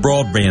state through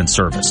broadband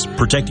service,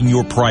 protecting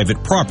your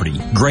private property,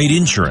 great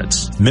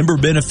insurance, member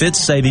benefits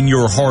saving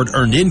your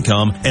hard-earned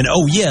income, and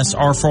oh yes,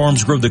 our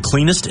farms grow the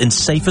cleanest and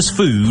safest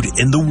food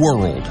in the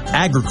world.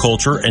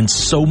 Agriculture and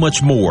so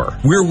much more.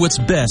 We're what's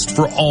best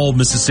for all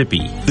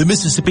Mississippi. The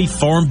Mississippi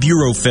Farm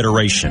Bureau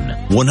Federation.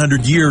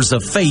 100 years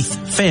of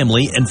faith,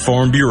 family, and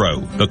Farm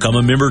Bureau. Become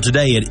a member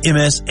today at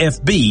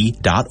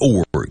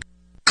msfb.org.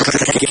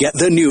 Get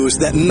the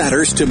news that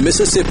matters to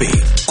Mississippi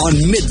on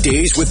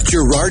Middays with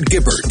Gerard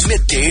Gibbert.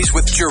 Middays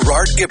with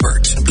Gerard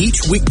Gibbert.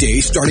 Each weekday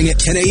starting at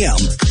 10 a.m.,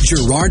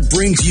 Gerard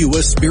brings you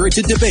a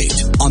spirited debate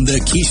on the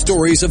key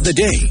stories of the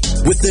day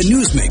with the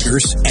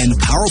newsmakers and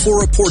powerful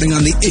reporting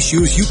on the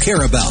issues you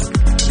care about.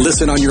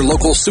 Listen on your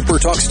local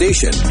Supertalk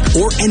station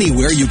or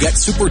anywhere you get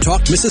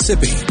Supertalk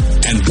Mississippi.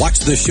 And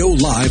watch the show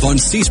live on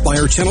C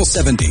Spire Channel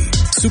 70,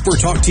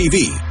 Supertalk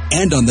TV,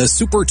 and on the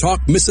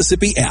Supertalk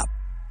Mississippi app.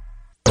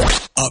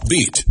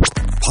 Upbeat,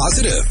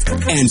 positive,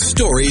 and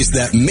stories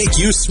that make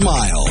you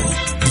smile.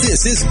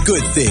 This is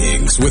Good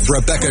Things with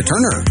Rebecca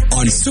Turner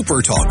on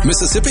Supertalk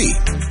Mississippi,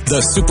 the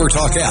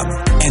Supertalk app,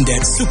 and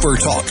at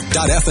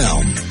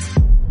supertalk.fm.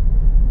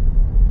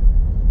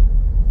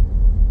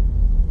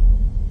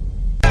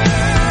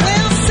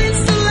 Well, since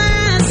the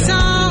last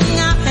song,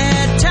 I've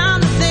had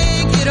time to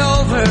think it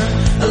over.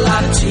 A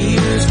lot of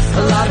tears,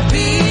 a lot of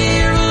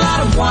beer, a lot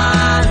of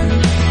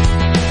wine.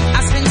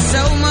 I spend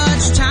so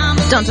much time.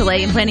 Don't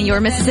delay in planning your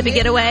Mississippi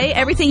getaway.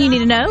 Everything you need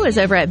to know is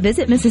over at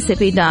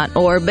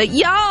visitmississippi.org. But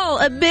y'all,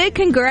 a big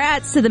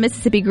congrats to the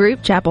Mississippi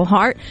group, Chapel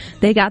Hart.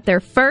 They got their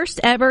first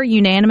ever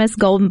unanimous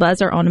Golden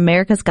Buzzer on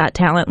America's Got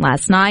Talent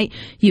last night.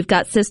 You've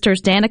got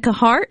sisters Danica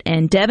Hart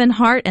and Devin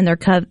Hart and their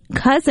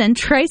cousin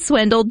Trey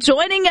Swindle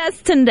joining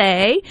us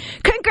today.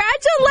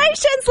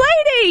 Congratulations,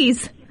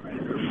 ladies!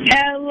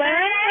 Hello!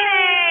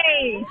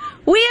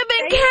 We have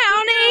been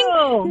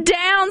counting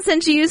down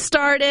since you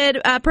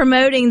started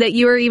promoting that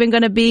you were even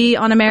going to be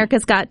on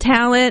America's Got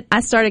Talent.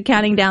 I started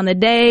counting down the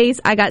days.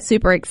 I got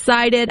super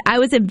excited. I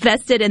was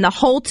invested in the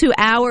whole 2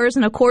 hours.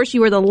 And, of course,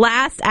 you were the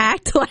last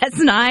act last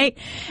night.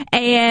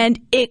 And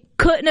it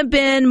couldn't have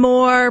been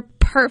more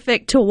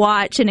perfect to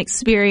watch and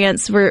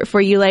experience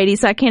for you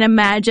ladies. I can't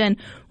imagine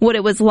what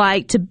it was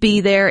like to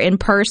be there in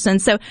person.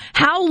 So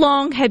how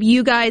long have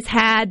you guys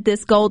had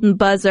this Golden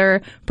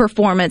Buzzer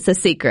performance a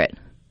secret?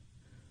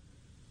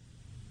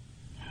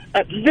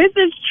 This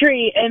is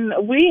Tree, and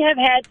we have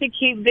had to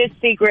keep this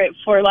secret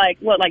for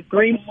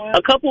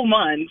a couple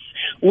months,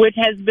 which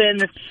has been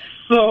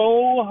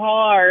so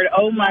hard.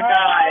 Oh my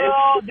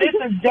gosh. This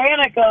is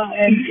Danica,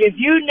 and if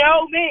you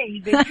know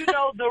me, then you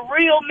know the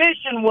real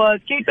mission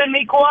was keeping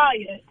me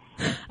quiet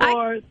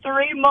for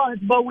 3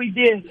 months, but we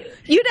did it.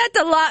 You'd have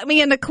to lock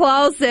me in the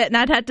closet, and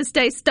I'd have to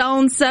stay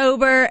stone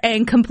sober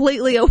and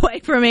completely away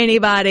from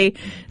anybody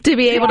to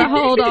be able to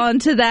hold on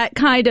to that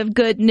kind of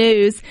good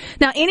news.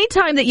 Now,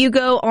 anytime that you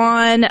go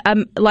on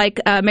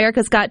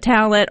America's Got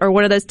Talent or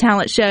one of those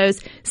talent shows,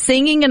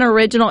 singing an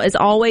original is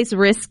always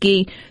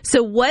risky.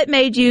 So what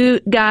made you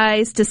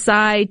guys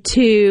decide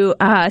to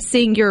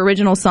sing your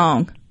original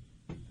song?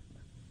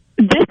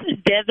 This is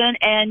Devin,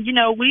 and,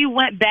 we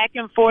went back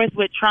and forth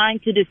with trying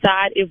to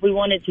decide if we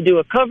wanted to do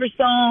a cover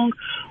song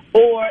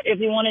or if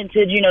we wanted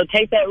to,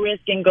 take that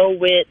risk and go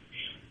with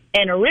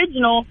an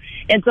original.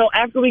 And so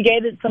after we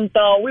gave it some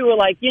thought, we were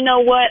like, you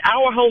know what?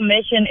 Our whole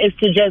mission is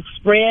to just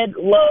spread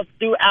love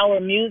through our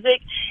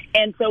music.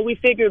 And so we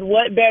figured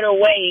what better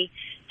way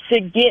to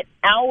get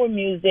our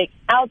music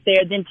out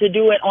there than to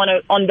do it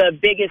on the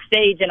biggest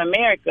stage in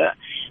America.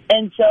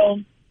 And so,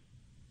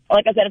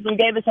 like I said, if we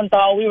gave it some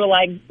thought, we were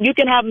like, you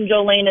can have them,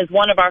 Jolene, as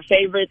one of our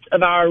favorites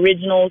of our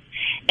originals.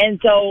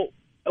 And so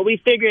we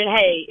figured,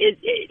 hey,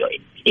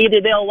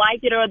 either they'll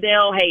like it or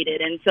they'll hate it.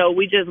 And so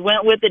we just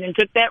went with it and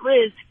took that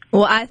risk.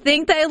 Well, I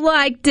think they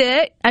liked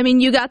it. I mean,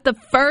 you got the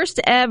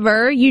first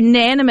ever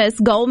unanimous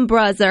Golden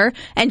Buzzer.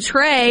 And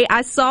Trey,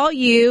 I saw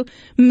you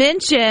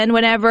mention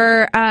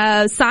whenever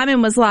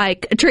Simon was like,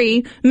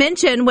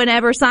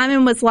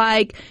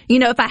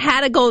 if I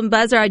had a Golden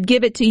Buzzer, I'd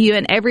give it to you.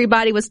 And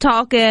everybody was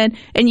talking.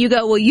 And you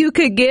go, well, you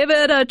could give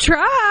it a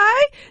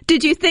try.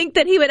 Did you think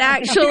that he would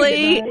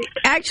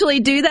actually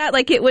do that?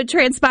 Like it would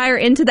transpire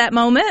into that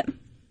moment?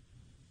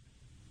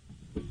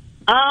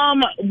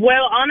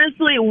 Well,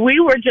 honestly,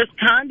 we were just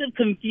kind of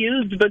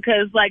confused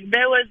because,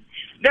 there was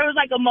there was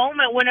like a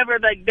moment whenever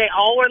like they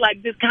all were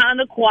like just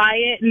kind of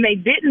quiet, and they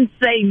didn't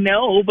say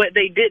no, but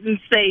they didn't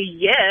say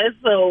yes.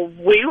 So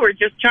we were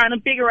just trying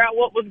to figure out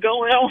what was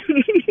going on.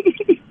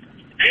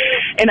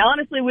 And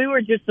honestly, we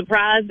were just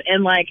surprised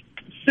and like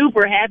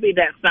super happy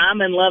that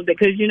Simon loved it,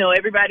 because, you know,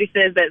 everybody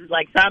says that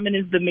like Simon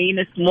is the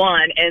meanest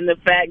one, and the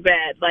fact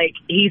that like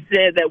he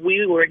said that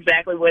we were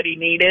exactly what he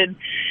needed,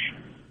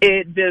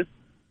 it just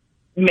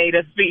made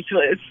us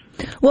speechless.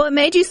 Well, it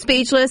made you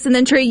speechless, and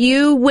then Tree,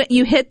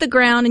 you hit the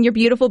ground in your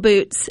beautiful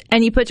boots,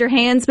 and you put your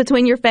hands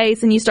between your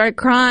face, and you started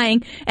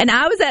crying. And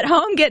I was at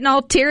home getting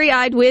all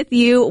teary-eyed with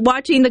you,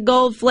 watching the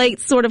gold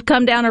flakes sort of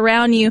come down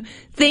around you,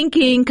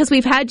 thinking, because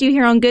we've had you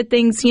here on Good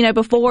Things, you know,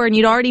 before, and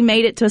you'd already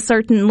made it to a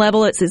certain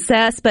level of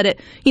success, but it,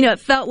 you know, it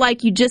felt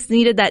like you just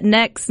needed that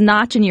next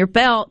notch in your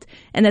belt,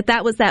 and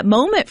that was that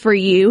moment for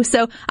you.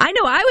 So I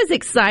know I was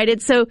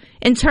excited. So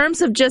in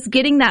terms of just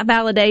getting that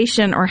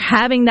validation or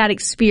having that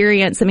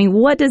experience, I mean,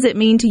 what does it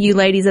mean to you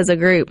ladies as a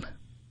group?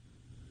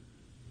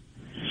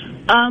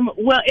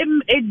 Well,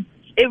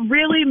 it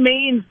really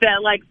means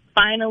that, like,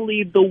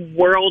 finally the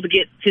world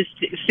gets to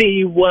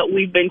see what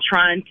we've been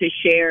trying to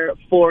share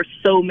for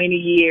so many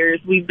years.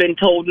 We've been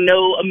told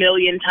no a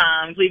million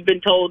times. We've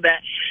been told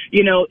that,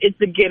 you know, it's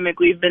a gimmick.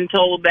 We've been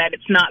told that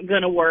it's not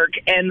going to work.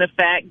 And the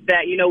fact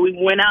that, you know, we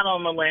went out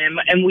on the limb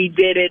and we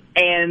did it.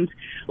 And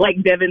like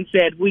Devin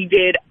said, we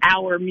did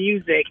our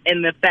music,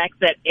 and the fact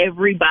that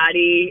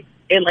everybody,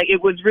 and like,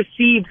 it was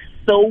received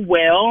so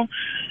well,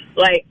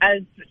 like,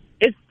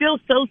 it's still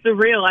so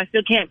surreal. I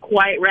still can't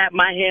quite wrap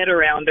my head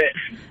around it.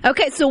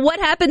 Okay, so what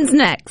happens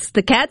next?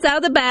 The cat's out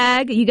of the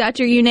bag. You got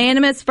your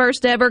unanimous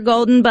first ever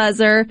golden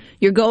buzzer.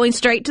 You're going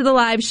straight to the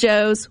live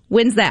shows.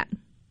 When's that?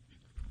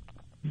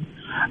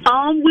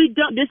 We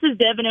don't. This is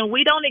Devin, and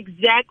we don't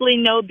exactly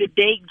know the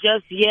date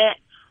just yet.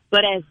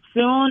 But as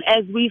soon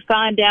as we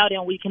find out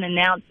and we can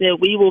announce it,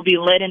 we will be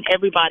letting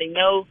everybody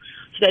know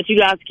so that you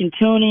guys can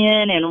tune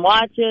in and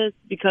watch us,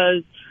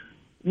 because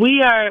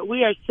we are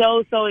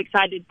so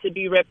excited to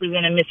be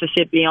representing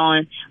Mississippi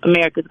on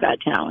America's Got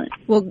Talent.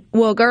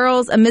 Well,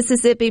 girls, a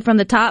Mississippi from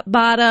the top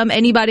bottom,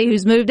 anybody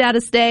who's moved out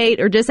of state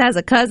or just has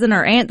a cousin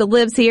or aunt that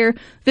lives here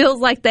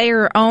feels like they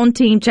are on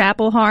Team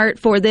Chapel Hart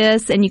for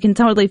this, and you can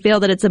totally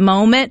feel that it's a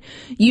moment.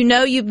 You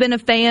know, you've been a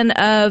fan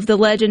of the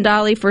legend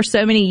Dolly for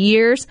so many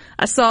years.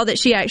 I saw that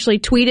she actually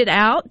tweeted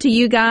out to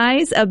you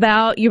guys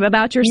about your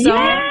song.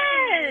 Yes!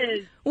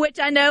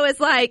 Which I know is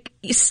like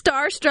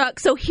starstruck.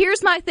 So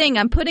here's my thing.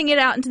 I'm putting it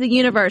out into the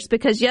universe,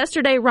 because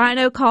yesterday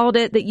Rhino called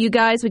it that you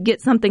guys would get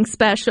something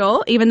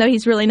special, even though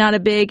he's really not a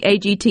big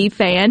AGT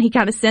fan. He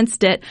kind of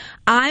sensed it.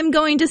 I'm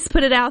going to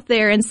put it out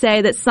there and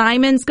say that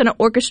Simon's going to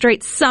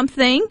orchestrate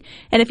something.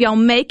 And if y'all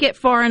make it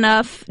far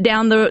enough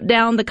down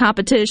the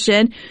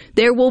competition,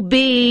 there will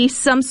be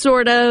some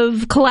sort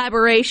of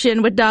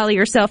collaboration with Dolly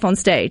herself on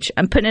stage.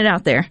 I'm putting it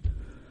out there.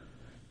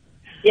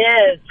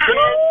 Yes.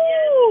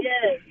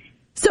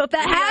 So if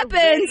that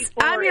happens,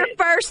 I'm your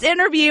first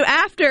interview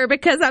after,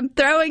 because I'm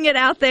throwing it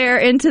out there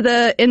into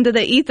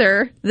the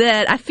ether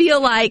that I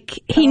feel like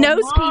he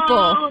knows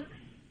people.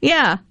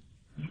 Yeah.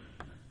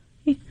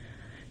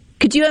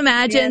 Could you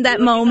imagine that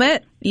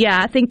moment? Yeah,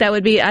 I think that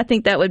would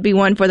be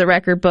one for the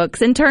record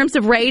books. In terms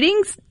of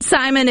ratings,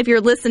 Simon, if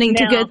you're listening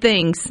to Good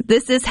Things,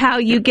 this is how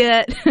you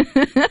get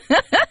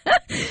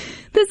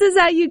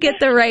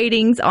the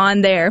ratings on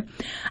there.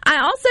 I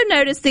also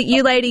noticed that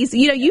you ladies,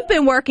 you know, you've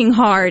been working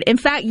hard. In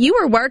fact, you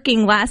were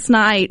working last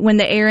night when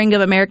the airing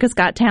of America's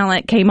Got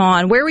Talent came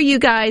on. Where were you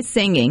guys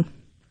singing?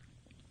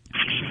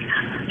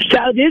 So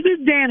this is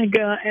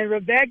Danica and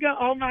Rebecca.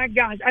 Oh my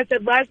gosh. I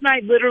said last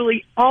night,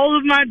 literally all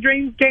of my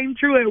dreams came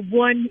true in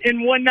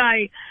one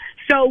night.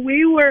 So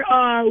we were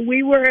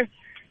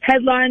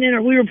headlining,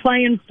 or we were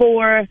playing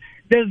for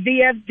the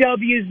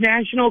VFW's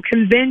national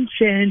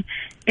convention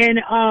in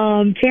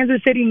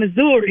Kansas City,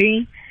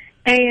 Missouri.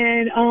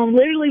 And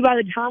literally by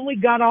the time we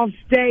got off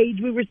stage,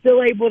 we were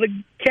still able to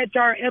catch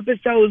our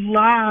episodes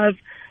live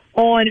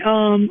on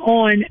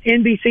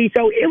NBC.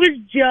 So it was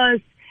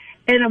just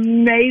an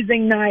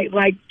amazing night,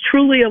 like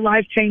truly a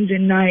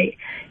life-changing night.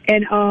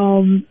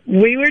 And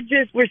we were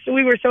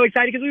so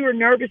excited, because we were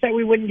nervous that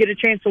we wouldn't get a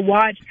chance to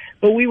watch,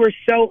 but we were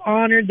so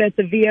honored that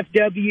the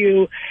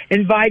VFW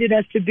invited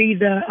us to be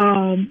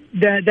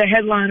the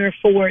headliner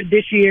for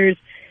this year's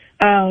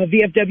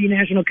VFW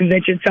National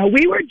Convention. So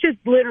we were just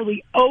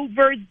literally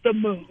over the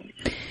moon.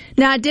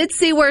 Now, I did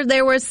see where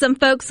there were some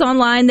folks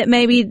online that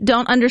maybe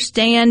don't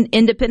understand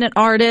independent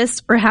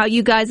artists or how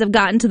you guys have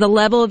gotten to the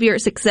level of your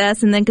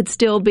success and then could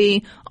still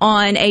be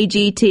on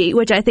AGT,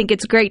 which I think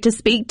it's great to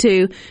speak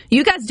to.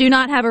 You guys do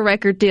not have a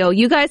record deal.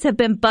 You guys have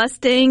been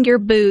busting your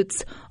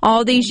boots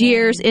all these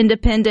years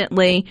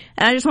independently.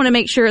 And I just want to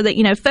make sure that,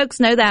 you know, folks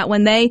know that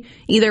when they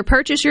either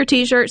purchase your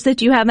T-shirts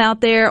that you have out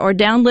there or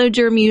download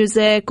your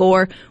music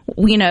or,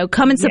 you know,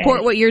 come and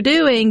support what you're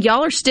doing,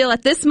 y'all are still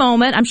at this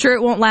moment. I'm sure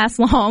it won't last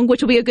long,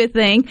 which will be a good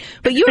thing.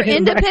 But you are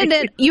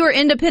independent. You are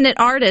independent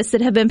artists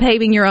that have been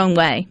paving your own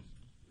way.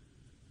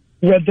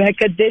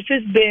 Rebecca, this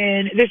is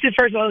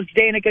first of all, it's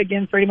Danica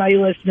again for anybody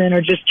listening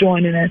or just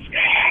joining us.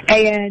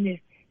 And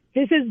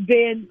this has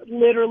been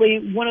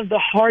literally one of the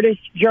hardest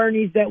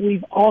journeys that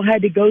we've all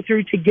had to go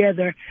through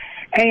together.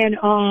 And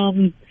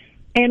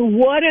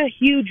what a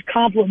huge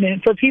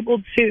compliment for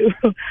people to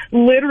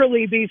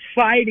literally be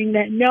fighting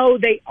that. No,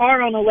 they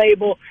are on a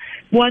label.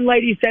 One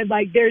lady said,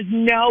 like, there's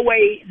no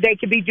way they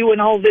could be doing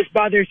all this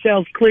by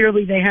themselves.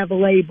 Clearly they have a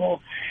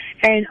label.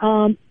 And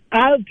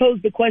I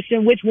posed the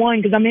question, which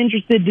one, because I'm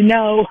interested to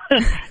know.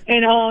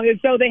 And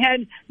so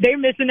they're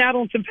missing out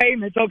on some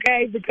payments,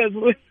 okay, because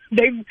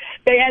they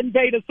hadn't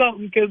paid us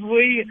something, because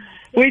we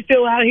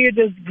still out here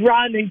just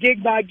grinding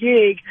gig by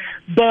gig.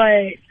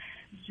 But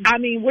I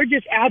mean, we're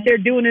just out there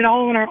doing it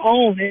all on our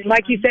own, and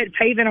like you said,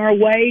 paving our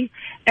way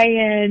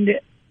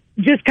and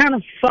just kind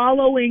of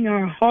following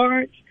our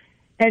hearts.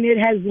 And it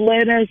has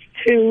led us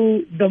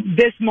to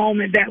this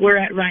moment that we're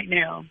at right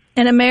now.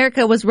 And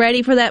America was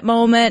ready for that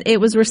moment. It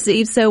was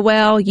received so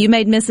well. You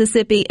made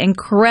Mississippi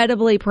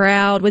incredibly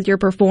proud with your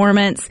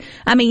performance.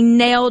 I mean,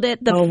 nailed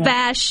it. The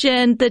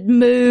fashion, the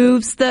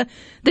moves, the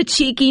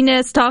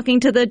cheekiness,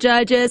 talking to the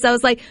judges. I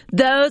was like,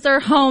 those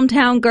are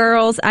hometown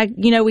girls.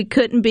 We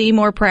couldn't be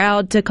more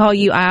proud to call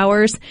you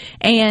ours.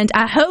 And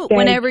I hope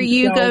whenever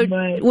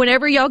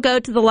y'all go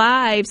to the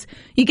lives,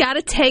 you got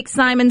to take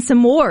Simon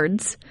some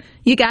wards.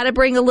 You got to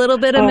bring a little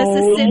bit of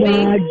Mississippi.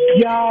 Oh, my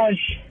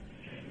gosh.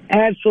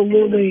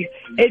 Absolutely.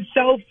 It's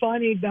so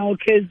funny, though,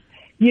 because,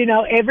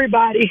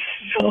 everybody,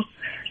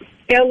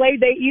 L.A.,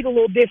 they eat a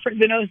little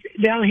different than us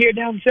down here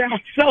down south.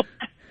 So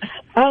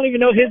I don't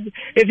even know if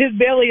his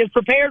belly is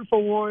prepared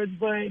for wards,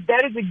 but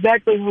that is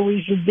exactly what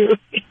we should do.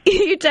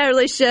 You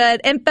totally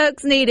should. And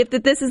folks need, if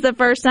this is the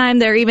first time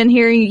they're even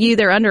hearing you,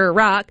 they're under a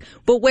rock.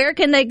 But where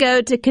can they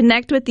go to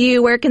connect with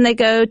you? Where can they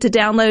go to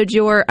download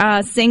your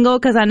single?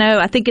 Because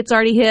I think it's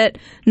already hit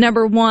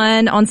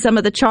 #1 on some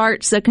of the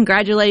charts. So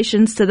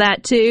congratulations to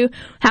that, too.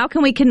 How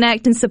can we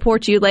connect and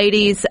support you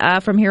ladies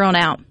from here on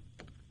out?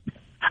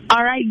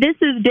 All right, this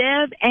is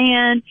Deb,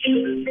 and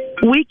you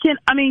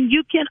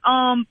can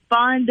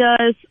find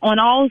us on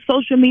all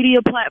social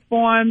media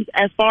platforms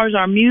as far as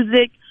our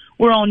music.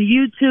 We're on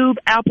YouTube,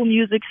 Apple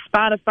Music,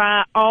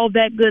 Spotify, all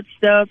that good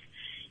stuff.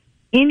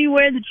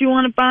 Anywhere that you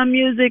want to find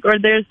music or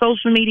there's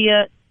social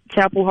media,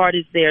 Chapel Hart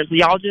is there. So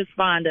y'all just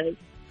find us.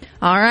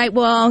 All right.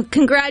 Well,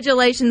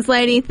 congratulations,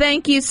 lady.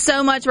 Thank you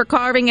so much for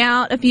carving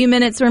out a few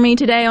minutes for me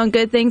today on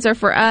Good Things Are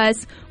For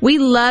Us. We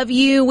love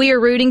you. We are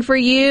rooting for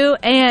you.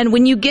 And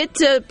when you get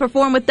to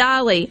perform with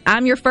Dolly,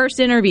 I'm your first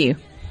interview.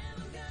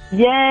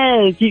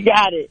 Yes, you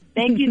got it.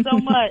 Thank you so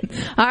much.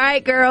 All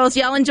right, girls.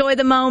 Y'all enjoy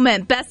the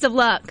moment. Best of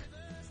luck.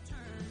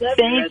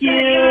 Thank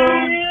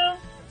you.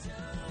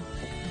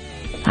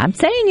 I'm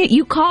saying it.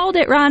 You called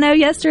it, Rhino,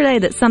 yesterday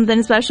that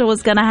something special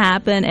was going to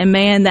happen, and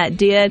man, that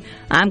did.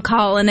 I'm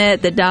calling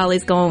it that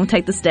Dolly's going to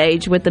take the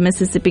stage with the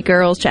Mississippi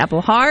Girls,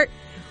 Chapel Hart.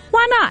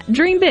 Why not?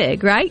 Dream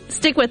big, right?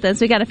 Stick with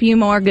us. We got a few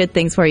more good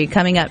things for you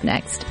coming up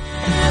next.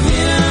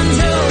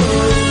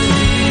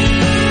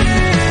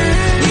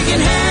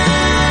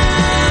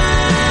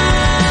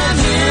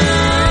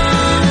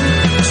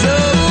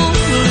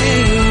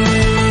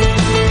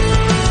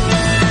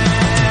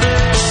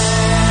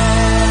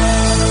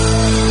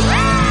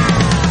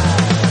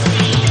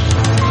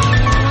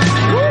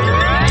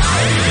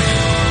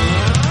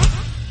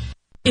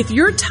 If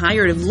you're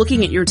tired of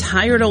looking at your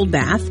tired old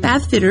bath,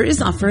 Bathfitter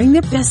is offering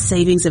their best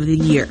savings of the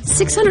year.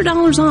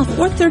 $600 off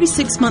or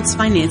 36 months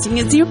financing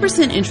at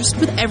 0% interest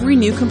with every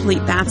new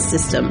complete bath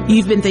system.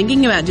 You've been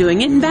thinking about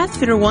doing it, and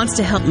Bathfitter wants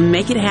to help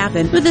make it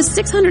happen with a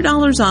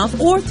 $600 off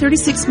or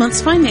 36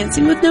 months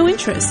financing with no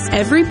interest.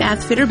 Every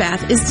Bathfitter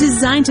bath is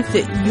designed to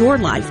fit your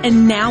life,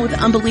 and now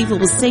with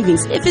unbelievable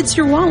savings, it fits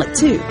your wallet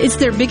too. It's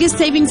their biggest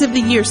savings of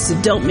the year,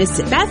 so don't miss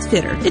it.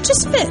 Bathfitter, it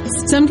just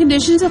fits. Some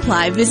conditions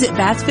apply. Visit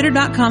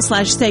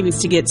bathfitter.com/savings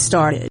to get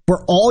started.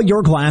 For all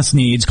your glass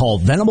needs, call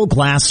Venable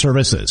Glass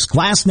Services.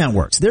 Glass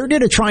Networks, they're there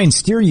to try and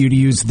steer you to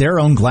use their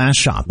own glass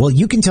shop. Well,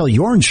 you can tell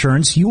your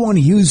insurance you want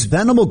to use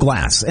Venable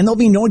Glass, and there'll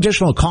be no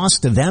additional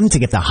cost to them to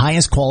get the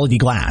highest quality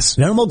glass.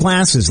 Venable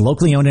Glass is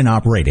locally owned and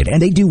operated, and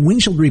they do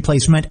windshield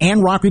replacement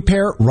and rock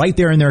repair right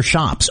there in their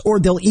shops, or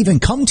they'll even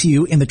come to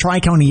you in the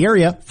Tri-County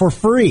area for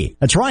free.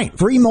 That's right,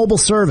 free mobile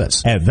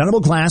service. At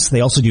Venable Glass,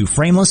 they also do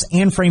frameless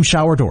and frame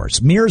shower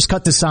doors, mirrors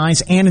cut to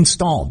size and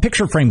installed,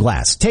 picture frame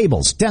glass,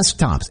 tables,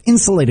 desktops,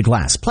 insulated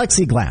glass,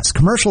 plexiglass,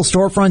 commercial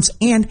storefronts,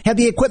 and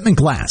heavy equipment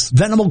glass.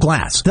 Venable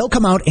Glass. They'll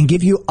come out and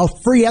give you a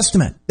free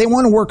estimate. They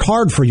want to work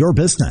hard for your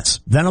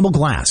business. Venable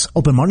Glass.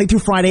 Open Monday through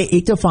Friday,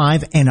 8 to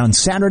 5, and on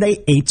Saturday,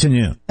 8 to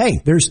noon.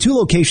 Hey, there's 2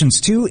 locations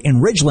too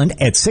in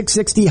Ridgeland at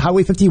 660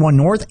 Highway 51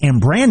 North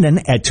and Brandon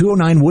at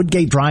 209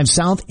 Woodgate Drive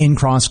South in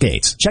Cross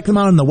Gates. Check them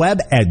out on the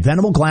web at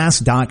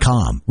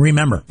venableglass.com.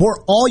 Remember,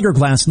 for all your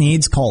glass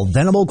needs, call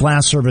Venable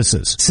Glass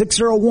Services.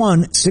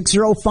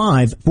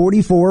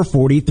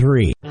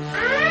 601-605-4443.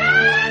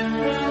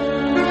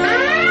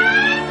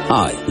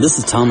 Hi, this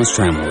is Thomas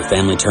Trammell with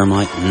Family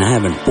Termite, and I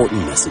have an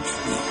important message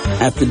for you.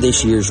 After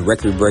this year's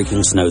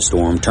record-breaking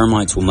snowstorm,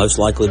 termites will most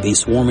likely be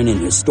swarming in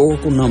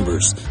historical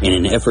numbers in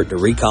an effort to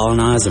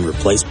recolonize and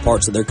replace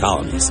parts of their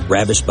colonies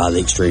ravished by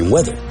the extreme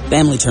weather.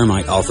 Family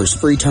Termite offers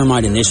free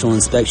termite initial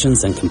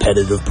inspections and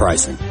competitive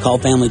pricing. Call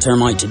Family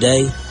Termite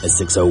today at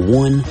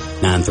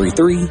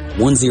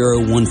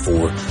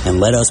 601-933-1014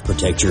 and let us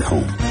protect your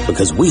home,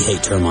 because we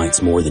hate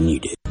termites more than you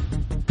do.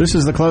 This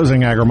is the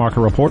closing agri-market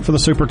report for the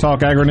Super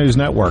Talk Agri-News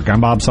Network.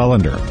 I'm Bob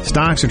Sullender.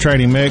 Stocks are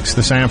trading mixed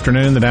this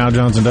afternoon. The Dow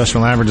Jones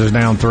Industrial Average is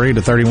down 3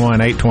 to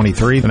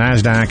 31,823. The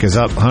Nasdaq is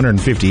up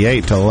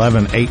 158 to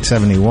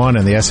 11,871,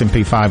 and the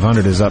S&P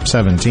 500 is up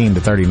 17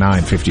 to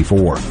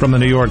 39,54. From the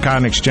New York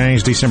Cotton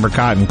Exchange, December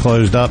cotton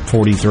closed up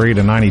 43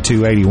 to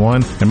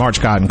 92.81, and March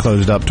cotton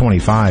closed up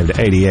 25 to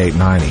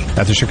 88.90.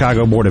 At the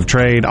Chicago Board of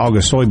Trade,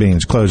 August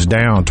soybeans closed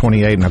down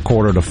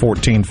 28.25 to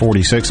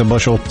 14.46 a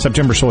bushel.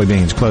 September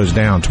soybeans closed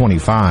down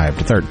 25 to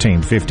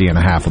 13.50 and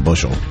a half a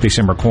bushel.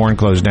 December corn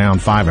closed down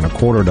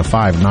 5.25 to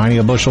 5.90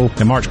 a bushel,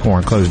 and March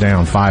corn closed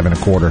down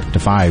 5.25 to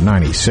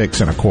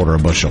 5.96 and a quarter a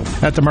bushel.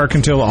 At the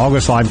Mercantile,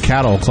 August live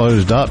cattle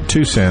closed up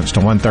 2 cents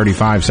to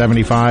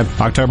 135.75.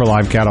 October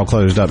live cattle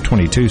closed up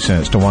 22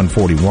 cents to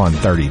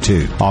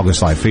 141.32.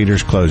 August live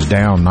feeders closed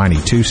down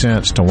 92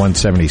 cents to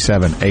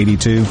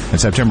 177.82, and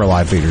September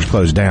live feeders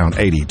closed down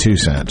 82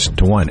 cents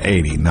to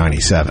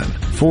 180.97.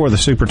 For the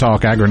Super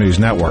Talk Agri-News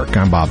Network,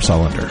 I'm Bob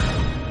Sullender.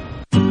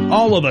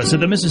 All of us at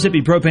the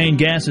Mississippi Propane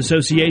Gas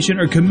Association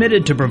are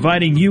committed to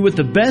providing you with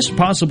the best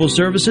possible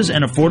services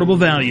and affordable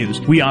values.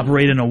 We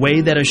operate in a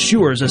way that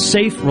assures a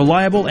safe,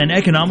 reliable, and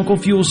economical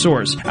fuel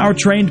source. Our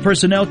trained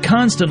personnel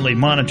constantly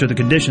monitor the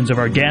conditions of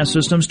our gas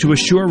systems to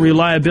assure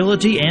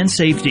reliability and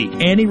safety.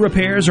 Any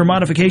repairs or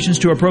modifications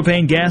to a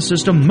propane gas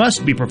system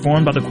must be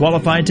performed by the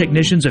qualified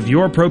technicians of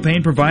your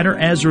propane provider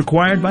as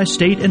required by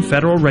state and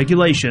federal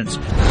regulations.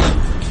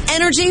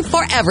 Energy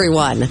for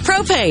everyone.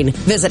 Propane.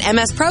 Visit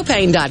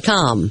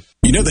mspropane.com.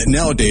 You know that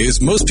nowadays,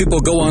 most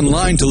people go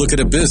online to look at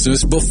a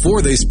business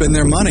before they spend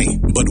their money.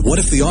 But what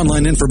if the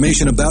online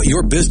information about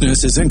your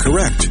business is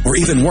incorrect? Or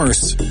even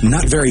worse,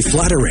 not very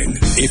flattering?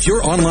 If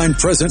your online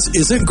presence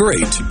isn't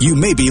great, you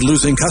may be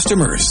losing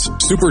customers.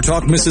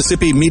 SuperTalk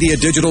Mississippi Media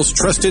Digital's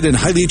trusted and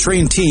highly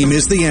trained team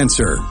is the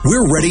answer.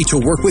 We're ready to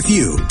work with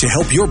you to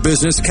help your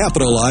business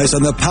capitalize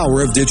on the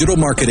power of digital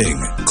marketing.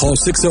 Call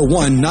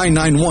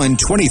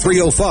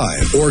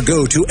 601-991-2305 or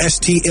go to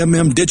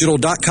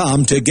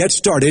stmmdigital.com to get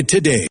started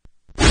today.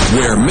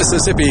 Where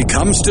Mississippi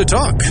comes to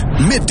talk.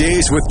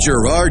 Middays with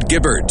Gerard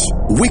Gibbert.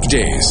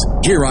 Weekdays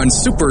here on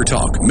Super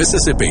Talk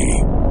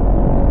Mississippi.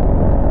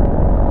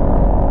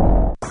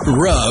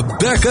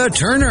 Rebecca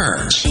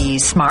Turner.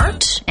 She's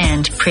smart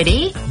and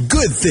pretty.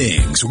 Good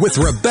Things with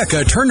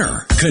Rebecca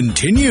Turner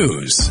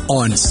continues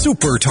on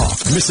Super Talk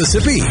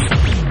Mississippi.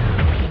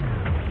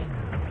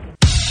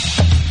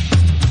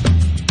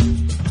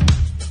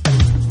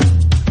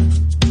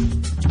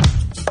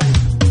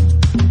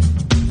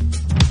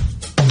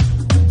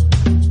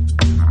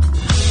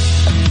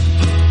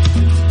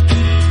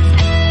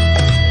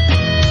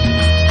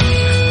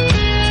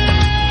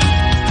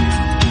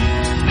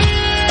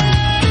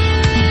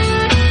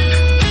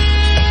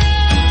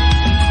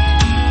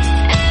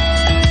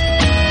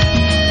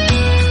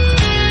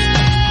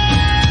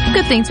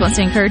 Things wants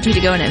to encourage you to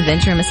go on an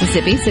adventure in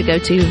Mississippi, so go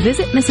to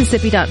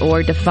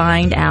visitmississippi.org to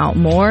find out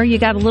more. You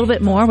got a little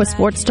bit more with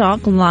Sports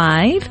Talk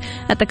Live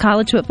at the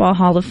College Football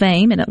Hall of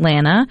Fame in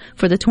Atlanta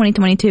for the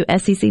 2022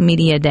 SEC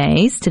Media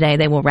Days. Today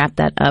they will wrap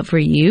that up for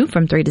you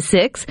from 3 to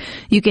 6.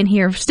 You can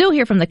still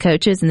hear from the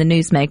coaches and the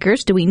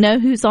newsmakers. Do we know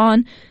who's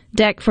on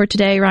deck for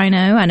today,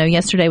 Rhino? I know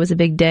yesterday was a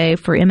big day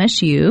for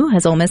MSU.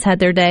 Has Ole Miss had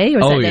their day? Or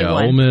is that day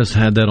one? Ole Miss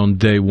had that on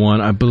day one.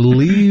 I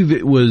believe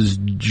it was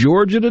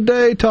Georgia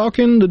today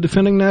talking, the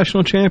defending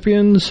national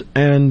champions,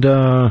 and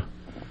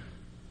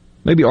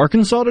maybe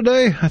Arkansas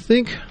today, I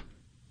think.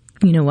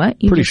 You know what?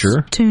 Pretty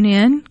sure. Tune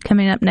in.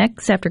 Coming up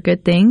next after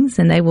Good Things,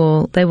 and they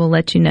will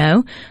let you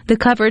know. The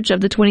coverage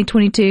of the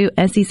 2022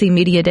 SEC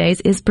Media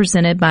Days is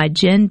presented by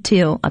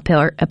Gentile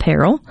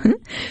Apparel.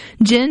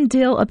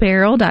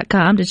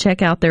 GentileApparel.com to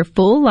check out their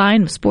full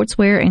line of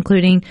sportswear,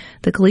 including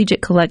the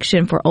collegiate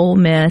collection for Ole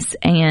Miss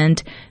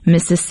and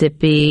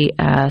Mississippi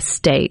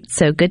State.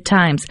 So good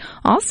times.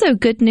 Also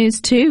good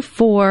news, too,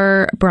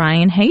 for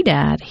Brian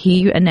Haydad.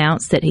 He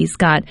announced that he's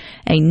got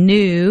a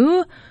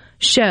new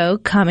show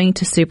coming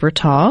to Super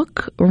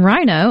Talk.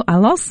 Rhino, I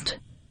lost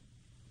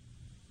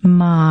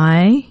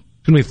my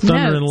It's going to be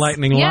Thunder notes. and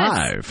Lightning Yes,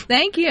 Live.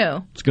 Thank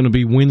you. It's going to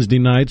be Wednesday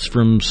nights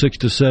from 6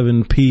 to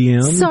 7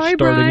 p.m. Sorry, starting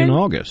Brian. in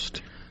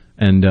August.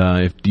 And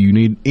if you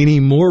need any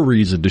more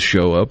reason to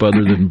show up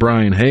other than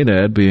Brian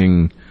Haydad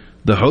being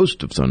the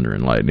host of Thunder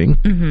and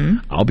Lightning,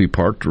 I'll be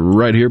parked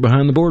right here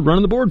behind the board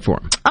running the board for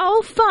him.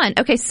 Oh, fun.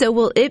 Okay, so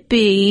will it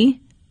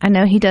be... I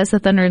know he does the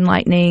Thunder and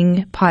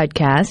Lightning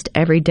podcast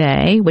every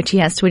day, which he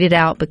has tweeted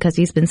out because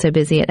he's been so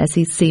busy at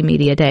SEC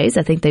Media Days.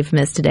 I think they've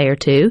missed a day or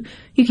two.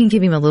 You can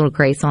give him a little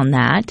grace on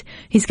that.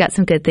 He's got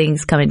some good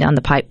things coming down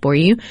the pipe for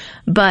you.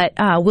 But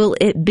will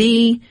it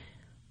be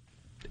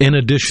In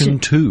addition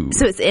to.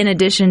 So it's in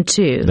addition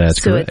to.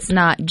 That's so correct. It's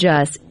not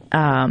just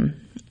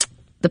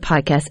the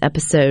podcast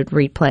episode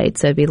replayed.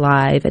 So it'd be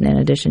live and in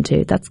addition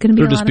to. That's going to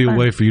be It'll a just lot be of a fun.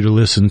 way for you to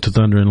listen to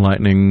Thunder and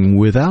Lightning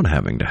without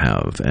having to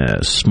have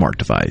a smart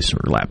device or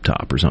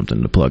laptop or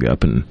something to plug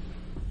up and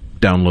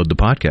download the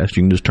podcast.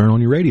 You can just turn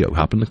on your radio,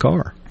 hop in the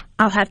car.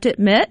 I'll have to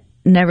admit,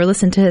 never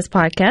listened to his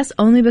podcast,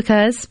 only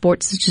because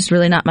sports is just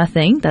really not my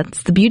thing.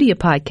 That's the beauty of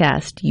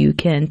podcast. You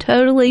can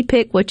totally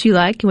pick what you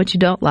like and what you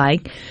don't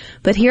like.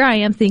 But here I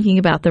am thinking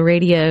about the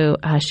radio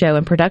show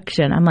and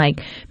production. I'm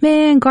like,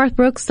 man, Garth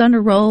Brooks,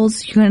 Thunder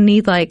Rolls, you're going to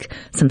need like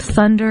some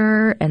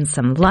thunder and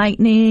some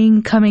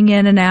lightning coming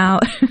in and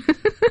out.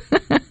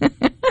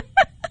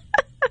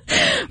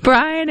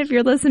 Brian, if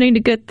you're listening to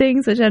Good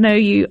Things, which I know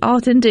you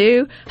often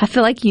do, I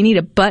feel like you need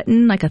a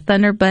button, like a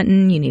thunder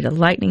button. You need a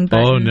lightning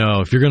button. Oh,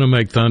 no. If you're going to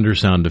make thunder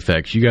sound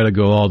effects, you got to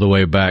go all the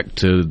way back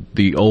to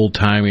the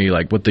old-timey,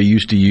 like what they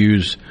used to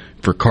use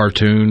for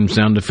cartoon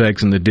sound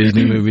effects in the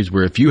Disney movies,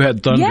 where if you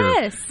had thunder,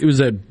 Yes. it was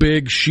that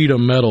big sheet of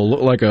metal,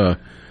 looked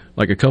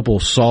like a couple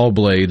saw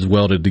blades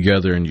welded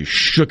together, and you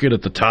shook it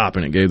at the top,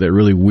 and it gave that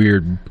really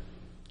weird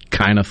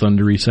kind of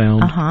thundery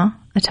sound. Uh-huh.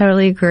 I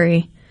totally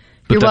agree.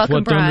 But You're that's welcome,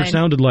 what thunder Brian.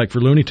 sounded like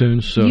for Looney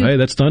Tunes, so hey,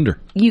 that's thunder.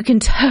 You can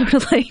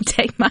totally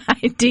take my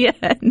idea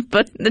and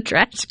put it in the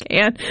trash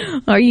can,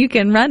 or you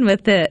can run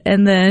with it,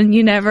 and then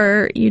you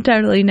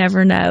totally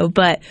never know.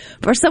 But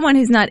for someone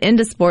who's not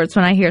into sports,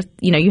 when I hear,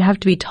 you have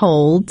to be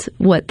told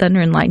what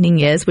thunder and lightning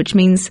is, which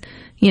means,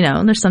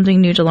 there's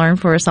something new to learn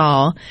for us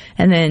all.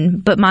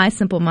 But my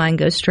simple mind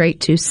goes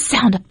straight to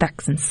sound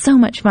effects and so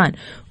much fun,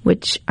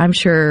 which I'm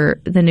sure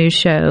the new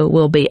show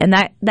will be. And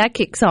that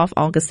kicks off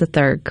August the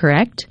 3rd,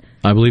 correct?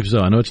 I believe so.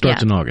 I know it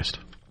starts in August.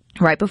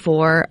 Right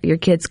before your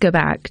kids go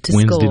back to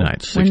Wednesday school.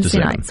 nights, 6 to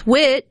 7.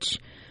 Which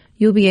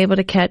you'll be able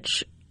to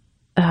catch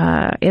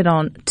it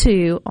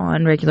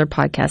on regular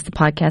podcast. The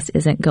podcast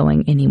isn't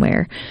going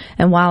anywhere.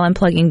 And while I'm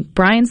plugging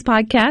Brian's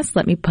podcast,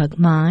 let me plug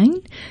mine.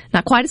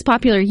 Not quite as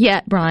popular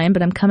yet, Brian,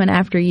 but I'm coming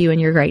after you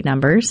and your great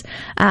numbers.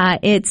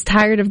 It's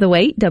Tired of the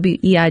Wait,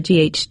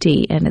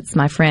 WEIGHT, and it's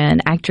my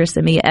friend, actress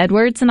Amia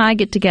Edwards, and I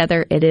get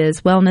together. It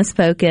is wellness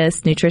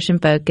focused, nutrition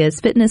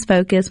focused, fitness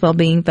focused,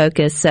 well-being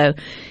focused. So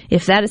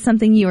if that is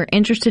something you are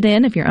interested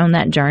in, if you're on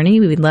that journey,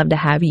 we would love to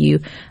have you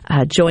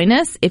join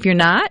us. If you're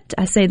not,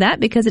 I say that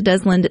because it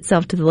does lend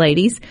itself to the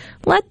ladies.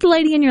 Let the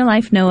lady in your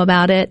life know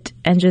about it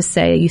and just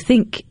say you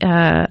think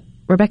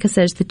Rebecca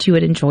says that you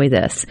would enjoy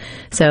this.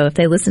 So if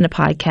they listen to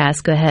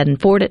podcasts, go ahead and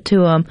forward it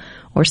to them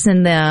or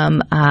send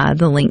them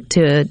the link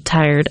to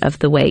Tired of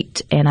the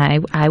Wait. And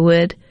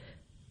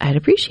I'd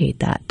appreciate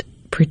that.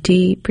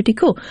 Pretty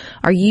cool.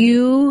 Are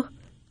you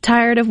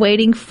tired of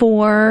waiting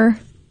for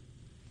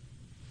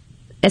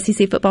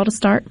SEC football to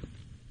start?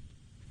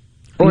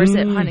 Or is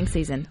it hunting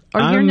season?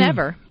 Or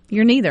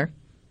you're neither?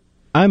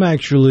 I'm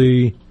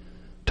actually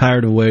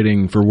tired of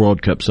waiting for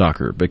World Cup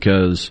soccer,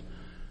 because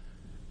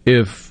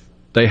if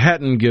they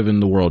hadn't given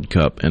the World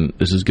Cup, and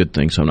this is a good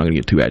thing, so I'm not going to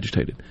get too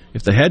agitated.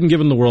 If they hadn't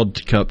given the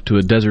World Cup to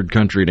a desert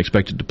country and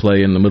expected to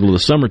play in the middle of the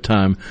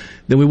summertime,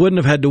 then we wouldn't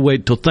have had to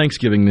wait till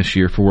Thanksgiving this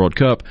year for World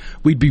Cup.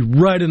 We'd be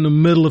right in the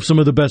middle of some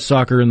of the best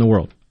soccer in the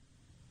world.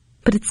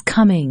 But it's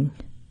coming,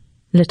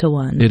 little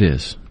one. It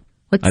is.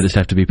 I just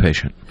have to be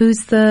patient.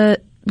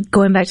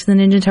 Going back to the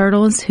Ninja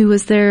Turtles, who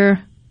was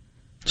their...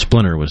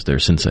 Splinter was their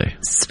sensei.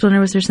 Splinter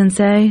was their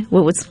sensei?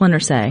 What would Splinter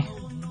say?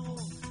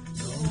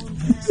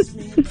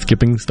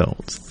 Skipping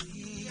stones.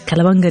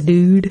 Calabunga,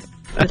 dude. Did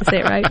I say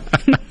it right?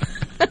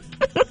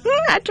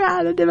 I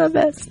tried. I did my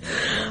best.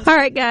 All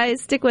right,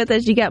 guys. Stick with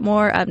us. You got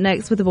more up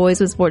next with the boys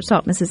with Sports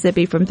Talk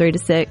Mississippi from 3 to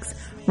 6.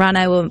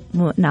 Rhino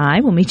and I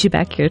will meet you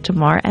back here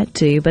tomorrow at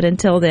 2. But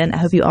until then, I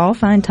hope you all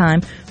find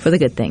time for the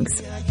good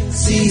things. I can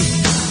see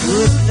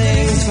good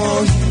things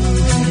for you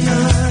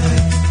tonight.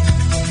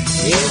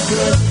 Yeah,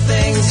 good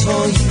things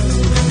for you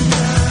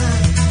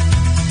tonight.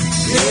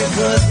 Yeah,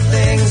 good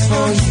things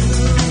for you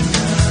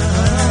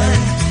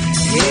tonight.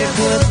 Yeah,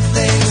 good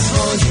things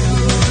for you.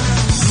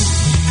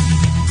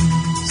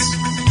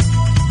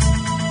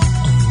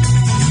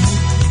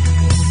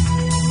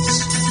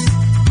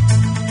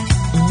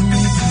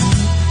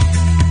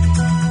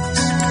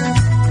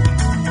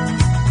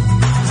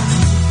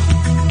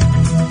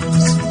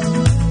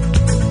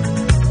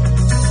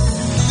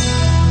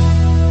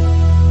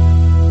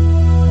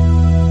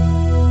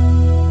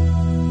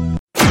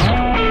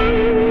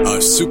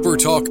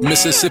 SuperTalk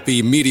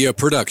Mississippi Media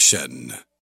Production.